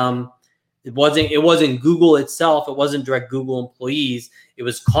at it wasn't Google itself, it wasn't direct Google employees, it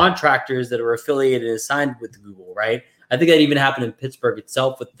was contractors that are affiliated and assigned with Google, right? I think that even happened in Pittsburgh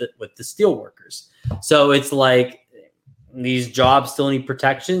itself with the steel workers. So it's like these jobs still need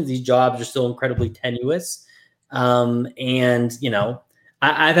protections. These jobs are still incredibly tenuous. And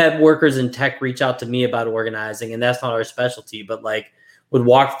I've had workers in tech reach out to me about organizing, and that's not our specialty, but like would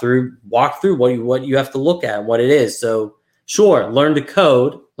walk through what you have to look at and what it is. So sure, learn to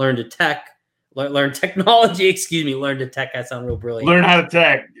code, learn to tech, learn technology. Excuse me, learn to tech. I sound real brilliant. Learn how to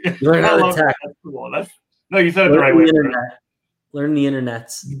tech. Learn how to tech. That's cool. No, you said it the right way. Learn the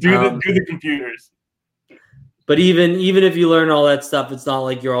internets. Do the computers. But even if you learn all that stuff, it's not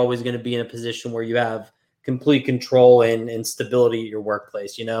like you're always going to be in a position where you have complete control and stability at your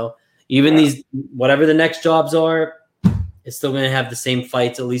workplace. Even these, whatever the next jobs are, it's still going to have the same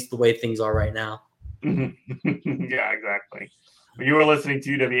fights, at least the way things are right now. Yeah, exactly. You were listening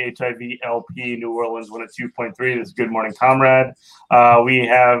to WHIV LP New Orleans 102.3. This is Good Morning Comrade. We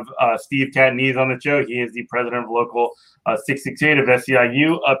have Steve Catanese on the show. He is the president of Local 668 of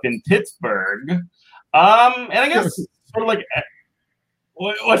SEIU up in Pittsburgh. And I guess sort of like,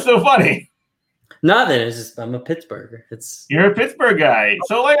 what's so funny? Nothing. It's just I'm a Pittsburgher. You're a Pittsburgh guy.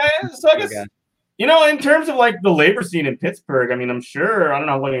 So I guess In terms of like the labor scene in Pittsburgh, I mean, I'm sure, I don't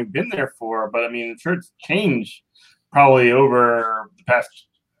know how long you've been there for, but I mean, I'm sure it's changed probably over the past,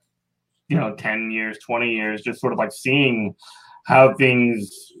 10 years, 20 years, just sort of like seeing how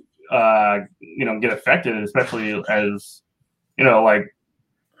things, get affected, especially as, like,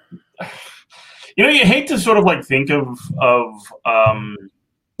 you hate to sort of like think of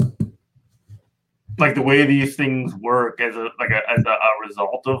like the way these things work as a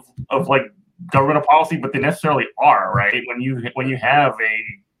result of like governmental policy, but they necessarily are, right? When you have a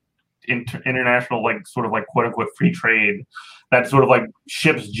international like sort of like quote unquote free trade that sort of like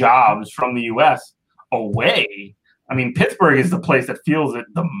ships jobs from the U.S. away. I mean, Pittsburgh is the place that feels it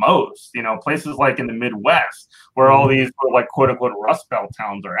the most. Places like in the Midwest where all these sort of like quote unquote Rust Belt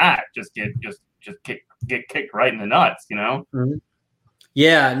towns are at just get kicked right in the nuts. Mm-hmm.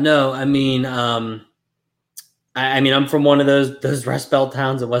 Yeah, no, I mean, I'm from one of those Rust Belt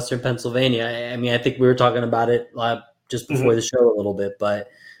towns in Western Pennsylvania. I mean, I think we were talking about it just before the show a little bit, but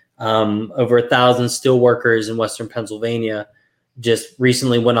over 1,000 steel workers in Western Pennsylvania just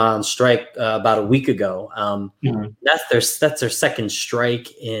recently went on strike about a week ago. That's their second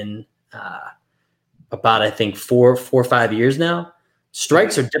strike in about, I think, 4 or 5 years now.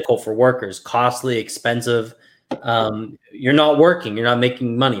 Strikes are difficult for workers, costly, expensive. You're not working, you're not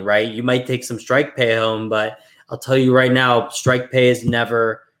making money, right? You might take some strike pay home, but I'll tell you right now, strike pay is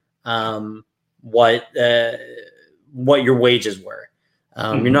never what your wages were.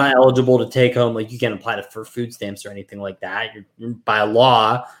 You're not eligible to take home, like you can't apply for food stamps or anything like that. By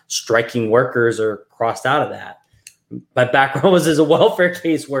law, striking workers are crossed out of that. My background was as a welfare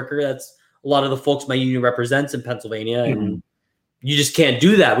case worker. That's a lot of the folks my union represents in Pennsylvania, and you just can't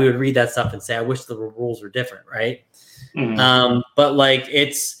do that. We would read that stuff and say, I wish the rules were different, right? But like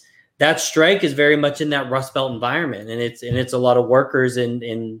that strike is very much in that Rust Belt environment, and it's a lot of workers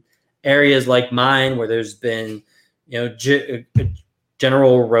in areas like mine where there's been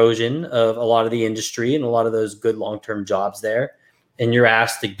general erosion of a lot of the industry and a lot of those good long-term jobs there, and you're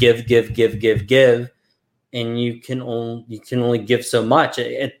asked to give, and you can only give so much.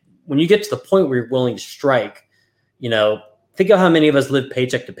 When you get to the point where you're willing to strike, think of how many of us live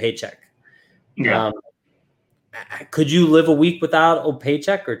paycheck to paycheck. Yeah. Could you live a week without a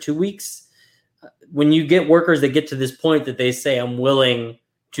paycheck or 2 weeks? When you get workers that get to this point that they say, I'm willing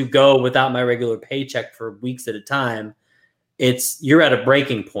to go without my regular paycheck for weeks at a time, you're at a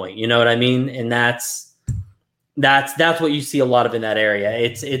breaking point. You know what I mean? And that's what you see a lot of in that area.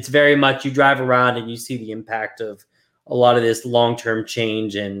 It's very much, you drive around and you see the impact of a lot of this long-term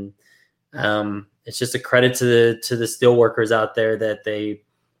change. And it's just a credit to the steel workers out there that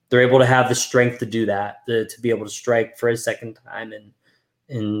they're able to have the strength to do that, to be able to strike for a second time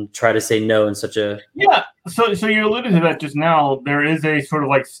and try to say no in such a So you alluded to that just now. There is a sort of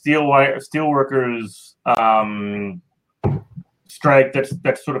like steel workers strike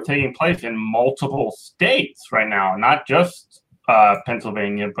that's sort of taking place in multiple states right now, not just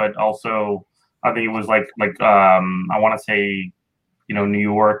Pennsylvania, but also I think it was like I want to say New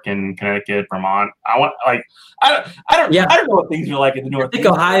York and Connecticut, Vermont. I don't know what things are like in the North. I think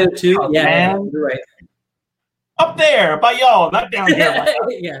Ohio too. You're right. Up there by y'all, not down here.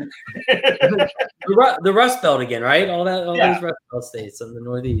 The Rust Belt again, right? All those Rust Belt states in the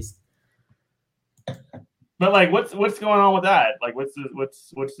Northeast. But like, what's going on with that? Like, what's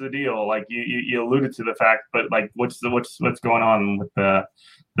the deal? Like, you alluded to the fact, but like, what's going on with the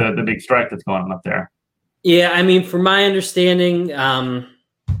big strike that's going on up there? Yeah, I mean, from my understanding, I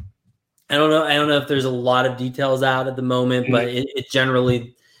don't know if there's a lot of details out at the moment, but it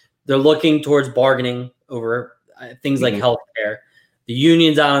generally, they're looking towards bargaining over things like healthcare. The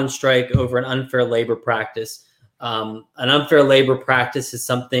union's out on strike over an unfair labor practice. An unfair labor practice is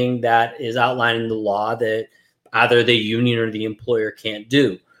something that is outlined in the law that either the union or the employer can't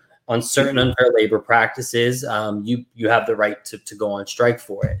do. On certain unfair labor practices, you have the right to go on strike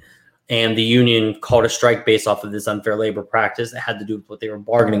for it. And the union called a strike based off of this unfair labor practice. It had to do with what they were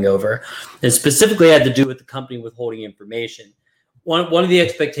bargaining over. And specifically had to do with the company withholding information. One of the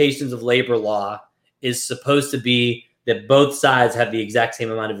expectations of labor law is supposed to be that both sides have the exact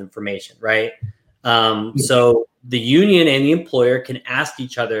same amount of information, right? So the union and the employer can ask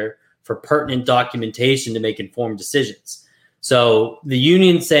each other for pertinent documentation to make informed decisions. So the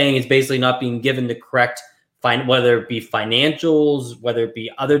union saying is basically not being given the correct, whether it be financials, whether it be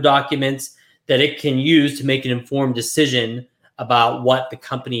other documents that it can use to make an informed decision about what the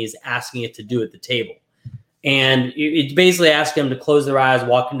company is asking it to do at the table. And it's basically asking them to close their eyes,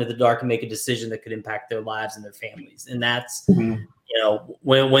 walk into the dark, and make a decision that could impact their lives and their families. And that's,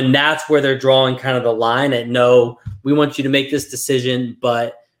 when that's where they're drawing kind of the line at, no, we want you to make this decision,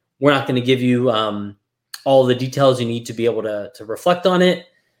 but we're not going to give you all the details you need to be able to reflect on it.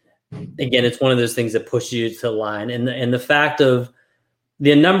 Again, it's one of those things that pushes you to the line. And the fact of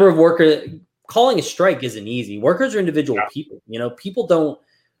the number of workers, calling a strike isn't easy. Workers are individual people. You know, people don't,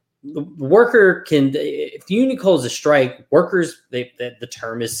 the worker can, if the union calls a strike, workers, the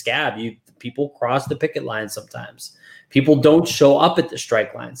term is scab. People cross the picket line sometimes. People don't show up at the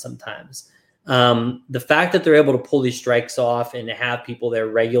strike line sometimes. The fact that they're able to pull these strikes off and have people there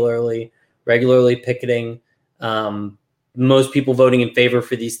regularly picketing, most people voting in favor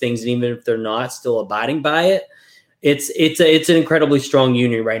for these things, and even if they're not, still abiding by it. It's an incredibly strong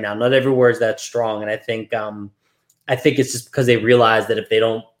union right now. Not everywhere is that strong, and I think it's just because they realize that if they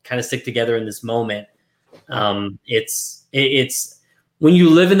don't kind of stick together in this moment, it's when you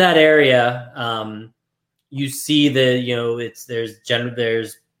live in that area, you see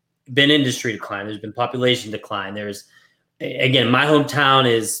there's been industry decline, there's been population decline. There's, again, my hometown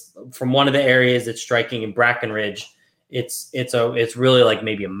is from one of the areas that's striking in Brackenridge. It's really like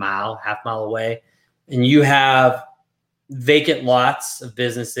maybe half mile away, and you have vacant lots of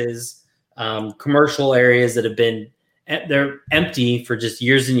businesses, commercial areas that they're empty for just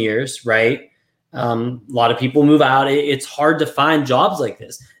years and years, right? A lot of people move out. It's hard to find jobs like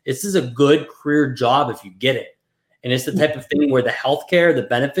this. This is a good career job if you get it. And it's the type of thing where the healthcare, the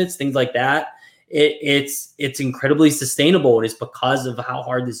benefits, things like that, it's incredibly sustainable. And it's because of how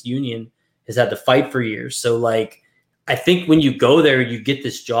hard this union has had to fight for years. So like, I think when you go there, you get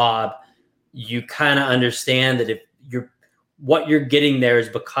this job, you kind of understand that what you're getting there is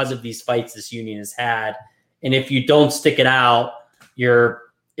because of these fights this union has had. And if you don't stick it out,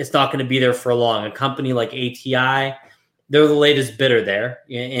 it's not going to be there for long. A company like ATI, they're the latest bidder there.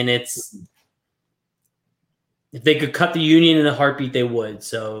 And if they could cut the union in a heartbeat, they would.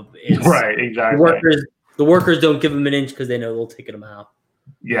 So right, exactly. The workers don't give them an inch because they know they'll take them out.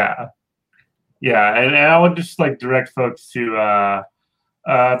 Yeah. Yeah. And I would just like direct folks to our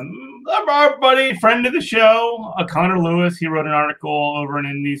buddy, friend of the show, Connor Lewis. He wrote an article over in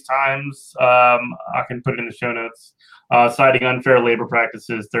Indies Times. I can put it in the show notes. Citing unfair labor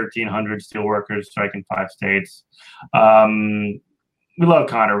practices, 1,300 steel workers strike in 5 states. We love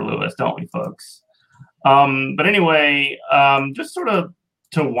Connor Lewis, don't we, folks? But anyway, just sort of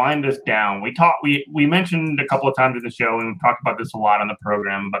to wind us down, we mentioned a couple of times in the show, and we've talked about this a lot on the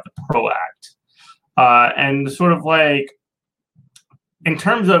program, about the PRO Act. And sort of like, in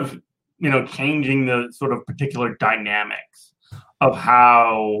terms of, changing the sort of particular dynamics of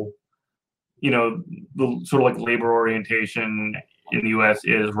how, the sort of like labor orientation in the U.S.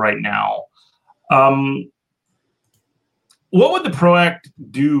 is right now. What would the PRO Act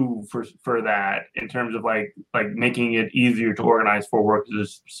do for that in terms of like making it easier to organize for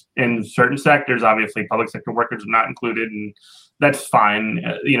workers in certain sectors? Obviously, public sector workers are not included, and that's fine.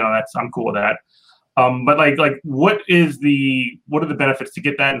 I'm cool with that. But what are the benefits to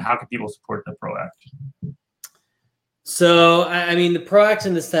get that, and how can people support the PRO Act? So, I mean, the PRO Act's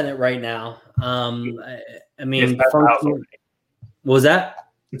in the Senate right now. What was that?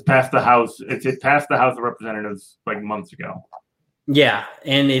 It's passed the House. It passed the House of Representatives like months ago. Yeah,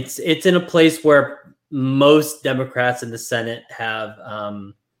 and it's in a place where most Democrats in the Senate have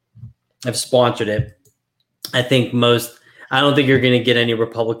sponsored it. I don't think you're going to get any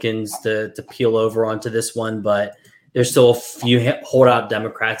Republicans to peel over onto this one, but there's still a few holdout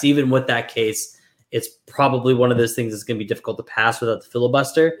Democrats. Even with that case, it's probably one of those things that's going to be difficult to pass without the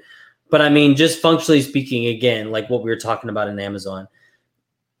filibuster. But I mean, just functionally speaking, again, like what we were talking about in Amazon,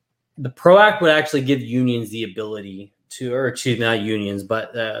 the PRO Act would actually give unions the ability to, or excuse me, not unions,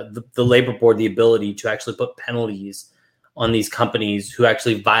 but the labor board, the ability to actually put penalties on these companies who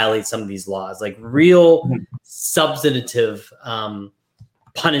actually violate some of these laws, like real substantive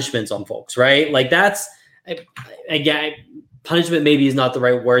punishments on folks, right? Like that's, again, punishment maybe is not the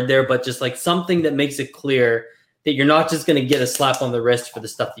right word there, but just like something that makes it clear that you're not just going to get a slap on the wrist for the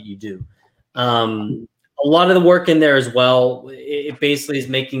stuff that you do. A lot of the work in there as well, it basically is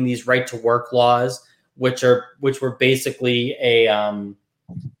making these right to work laws, which were basically they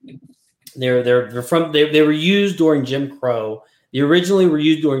were used during Jim Crow. They originally were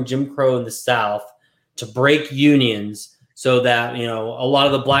used during Jim Crow in the South to break unions so that, a lot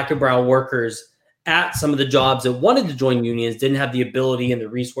of the black and brown workers at some of the jobs that wanted to join unions didn't have the ability and the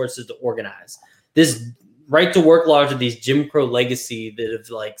resources to organize. This right to work laws are these Jim Crow legacy that have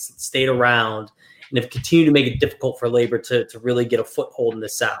like stayed around and have continued to make it difficult for labor to really get a foothold in the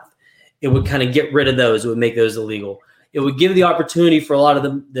South. It would kind of get rid of those. It would make those illegal. It would give the opportunity for a lot of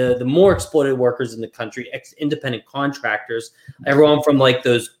the more exploited workers in the country, independent contractors, everyone from like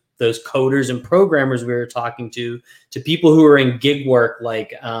those those coders and programmers we were talking to people who are in gig work,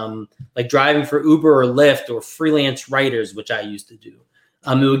 like driving for Uber or Lyft, or freelance writers, which I used to do.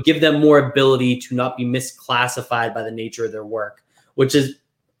 It would give them more ability to not be misclassified by the nature of their work, which is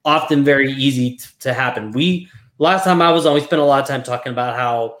often very easy to happen. Last time I was on, we spent a lot of time talking about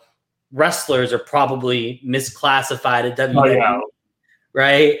how wrestlers are probably misclassified at WWE,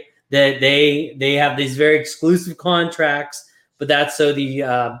 right? That they have these very exclusive contracts, but that's so the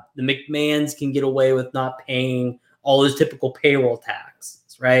McMahons can get away with not paying all those typical payroll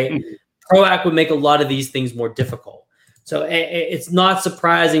taxes, right? Mm-hmm. PROAC would make a lot of these things more difficult. So it's not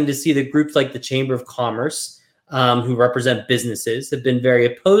surprising to see that groups like the Chamber of Commerce, who represent businesses, have been very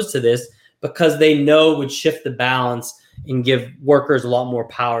opposed to this, because they know it would shift the balance and give workers a lot more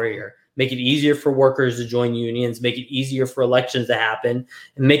power here. Make it easier for workers to join unions, make it easier for elections to happen,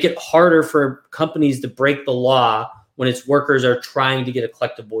 and make it harder for companies to break the law when its workers are trying to get a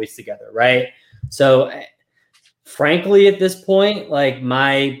collective voice together, right? So frankly, at this point, like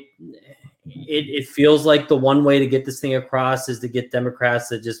it feels like the one way to get this thing across is to get Democrats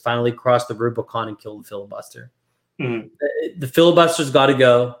to just finally cross the Rubicon and kill the filibuster. Mm-hmm. The filibuster's got to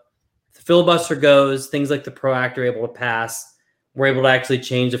go. If the filibuster goes, things like the PRO Act are able to pass. We're able to actually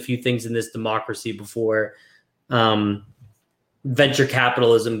change a few things in this democracy before venture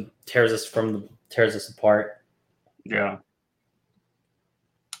capitalism tears us apart. Yeah.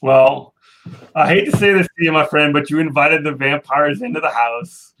 Well, I hate to say this to you, my friend, but you invited the vampires into the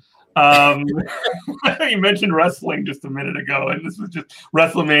house. You mentioned wrestling just a minute ago, and this was just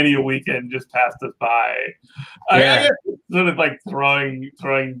WrestleMania weekend just passed us by. Yeah. I guess sort of like throwing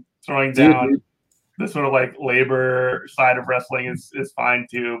down the sort of like labor side of wrestling is fine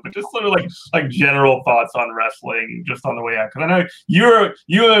too, but just sort of like general thoughts on wrestling just on the way out, because I know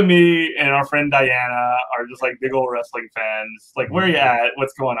you and me and our friend Diana are just like big old wrestling fans. Like, where are you at?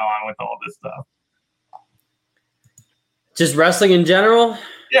 What's going on with all this stuff? Just wrestling in general?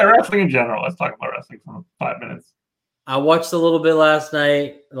 Yeah, wrestling in general. Let's talk about wrestling for 5 minutes. I watched a little bit last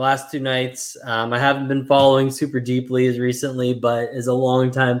night, the last 2 nights. I haven't been following super deeply as recently, but as a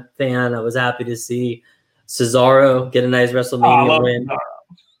longtime fan, I was happy to see Cesaro get a nice WrestleMania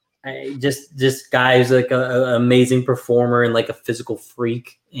win. Just guy who's like an amazing performer and like a physical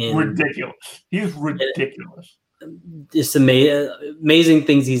freak. And ridiculous. He's ridiculous. Just amazing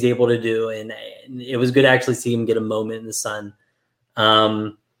things he's able to do, and it was good to actually see him get a moment in the sun.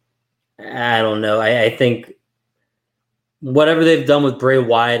 I don't know. I think whatever they've done with Bray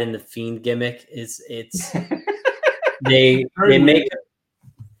Wyatt and the Fiend gimmick it's they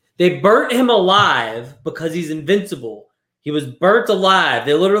burnt him alive because he's invincible. He was burnt alive.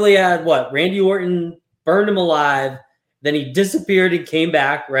 They literally had Randy Orton burned him alive, then he disappeared and came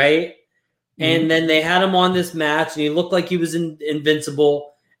back, right? Mm-hmm. And then they had him on this match and he looked like he was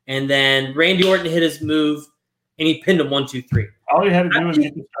invincible, and then Randy Orton hit his move and he pinned him 1, 2, 3. All he had to do was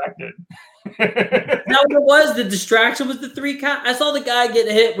get distracted. Now it was the distraction was the 3 count. I saw the guy get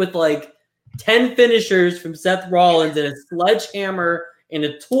hit with like 10 finishers from Seth Rollins and a sledgehammer in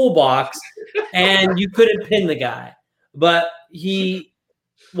a toolbox, and you couldn't pin the guy. But he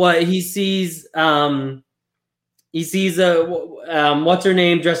sees what's her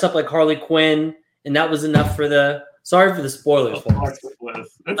name dressed up like Harley Quinn, and that was enough for the. Sorry for the spoilers.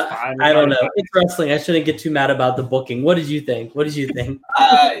 I don't know. It's wrestling. I shouldn't get too mad about the booking. What did you think?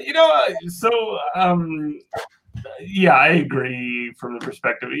 Yeah, I agree from the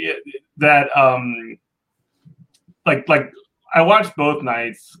perspective that like I watched both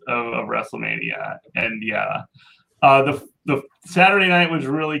nights of WrestleMania, and the Saturday night was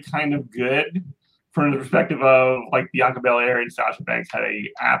really kind of good from the perspective of like Bianca Belair and Sasha Banks had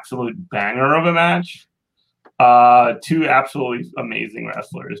a absolute banger of a match. 2 absolutely amazing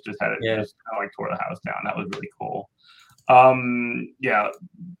wrestlers just had it just kind of like tore the house down. That was really cool.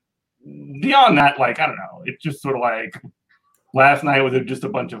 Beyond that, like, I don't know, it's just sort of like last night was just a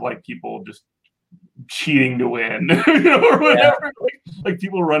bunch of like people just cheating to win, or whatever. Like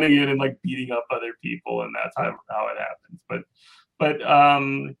people running in and like beating up other people, and that's how it happens. But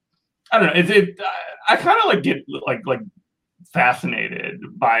I don't know. I kind of like get like fascinated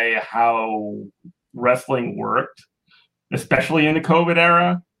by how wrestling worked, especially in the COVID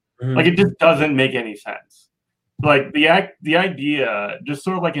era. Mm-hmm. Like, it just doesn't make any sense. Like the idea, just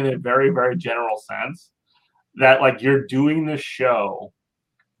sort of like in a very, very general sense, that like you're doing this show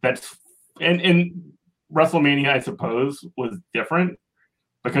that's and WrestleMania, I suppose, was different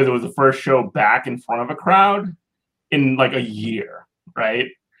because it was the first show back in front of a crowd in like a year, right?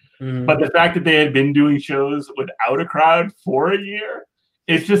 Mm-hmm. But the fact that they had been doing shows without a crowd for a year,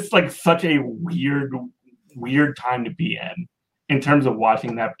 it's just like such a weird time to be in in terms of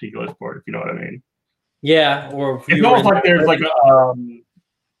watching that particular sport, if you know what I mean. Yeah, or if it's almost like there's like a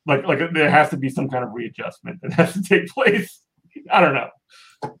like there has to be some kind of readjustment that has to take place. I don't know.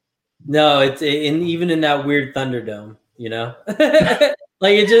 No, it's even in that weird Thunderdome, you know,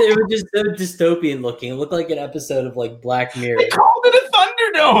 like it was just so dystopian looking. It looked like an episode of like Black Mirror. They called it a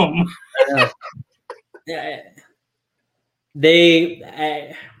Thunderdome. Yeah,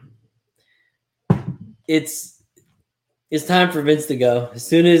 it's time for Vince to go. As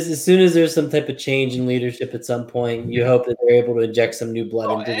soon as there's some type of change in leadership at some point, you hope that they're able to inject some new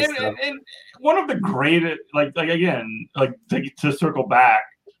blood into this stuff. And one of the greatest, like again, like to circle back,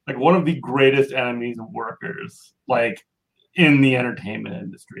 like one of the greatest enemies of workers, like in the entertainment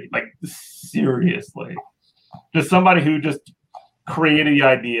industry, like seriously, just somebody who just created the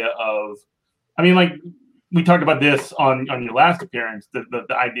idea of, I mean, like we talked about this on your last appearance, the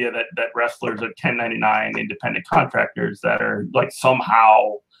idea that wrestlers are 1099 independent contractors that are like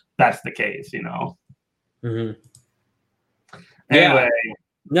somehow that's the case, you know? Mm-hmm. Anyway.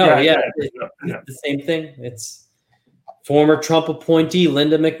 It's the same thing. It's former Trump appointee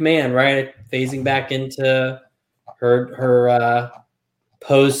Linda McMahon, right? Phasing back into her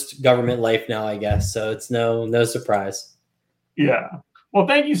post-government life now, I guess. So it's no surprise. Yeah. Well,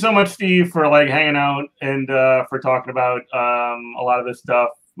 thank you so much, Steve, for like hanging out and for talking about a lot of this stuff.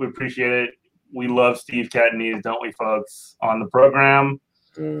 We appreciate it. We love Steve Catanese, don't we, folks, on the program?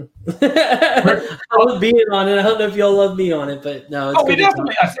 I love being on it. I don't know if y'all love me on it, but no. It's we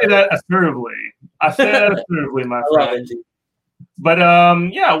definitely. I say that assertively. My friend. But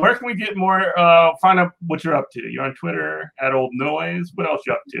yeah, where can we get more? Find out what you're up to. You're on Twitter at Old Noise. What else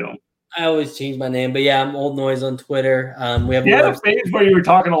you up to? I always change my name, but yeah, I'm Old Noise on Twitter. We have a phase where you were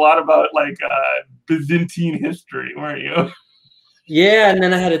talking a lot about like Byzantine history, weren't you? Yeah, and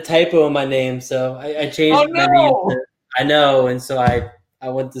then I had a typo in my name, so I changed my name. I know, and so I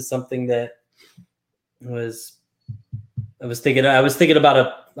went to something that was. I was thinking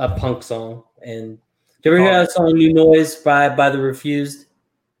about a punk song, and did you ever hear that song "New Noise" by The Refused?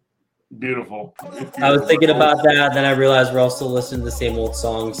 Beautiful. I was thinking about that, then I realized we're all still listening to the same old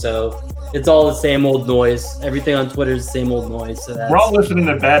song, so it's all the same old noise. Everything on Twitter is the same old noise. So we're all listening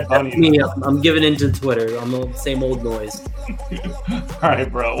to Bad Bunny. Me, I'm giving into Twitter. I'm the same old noise. All right,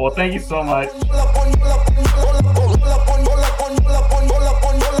 bro. Well, thank you so much.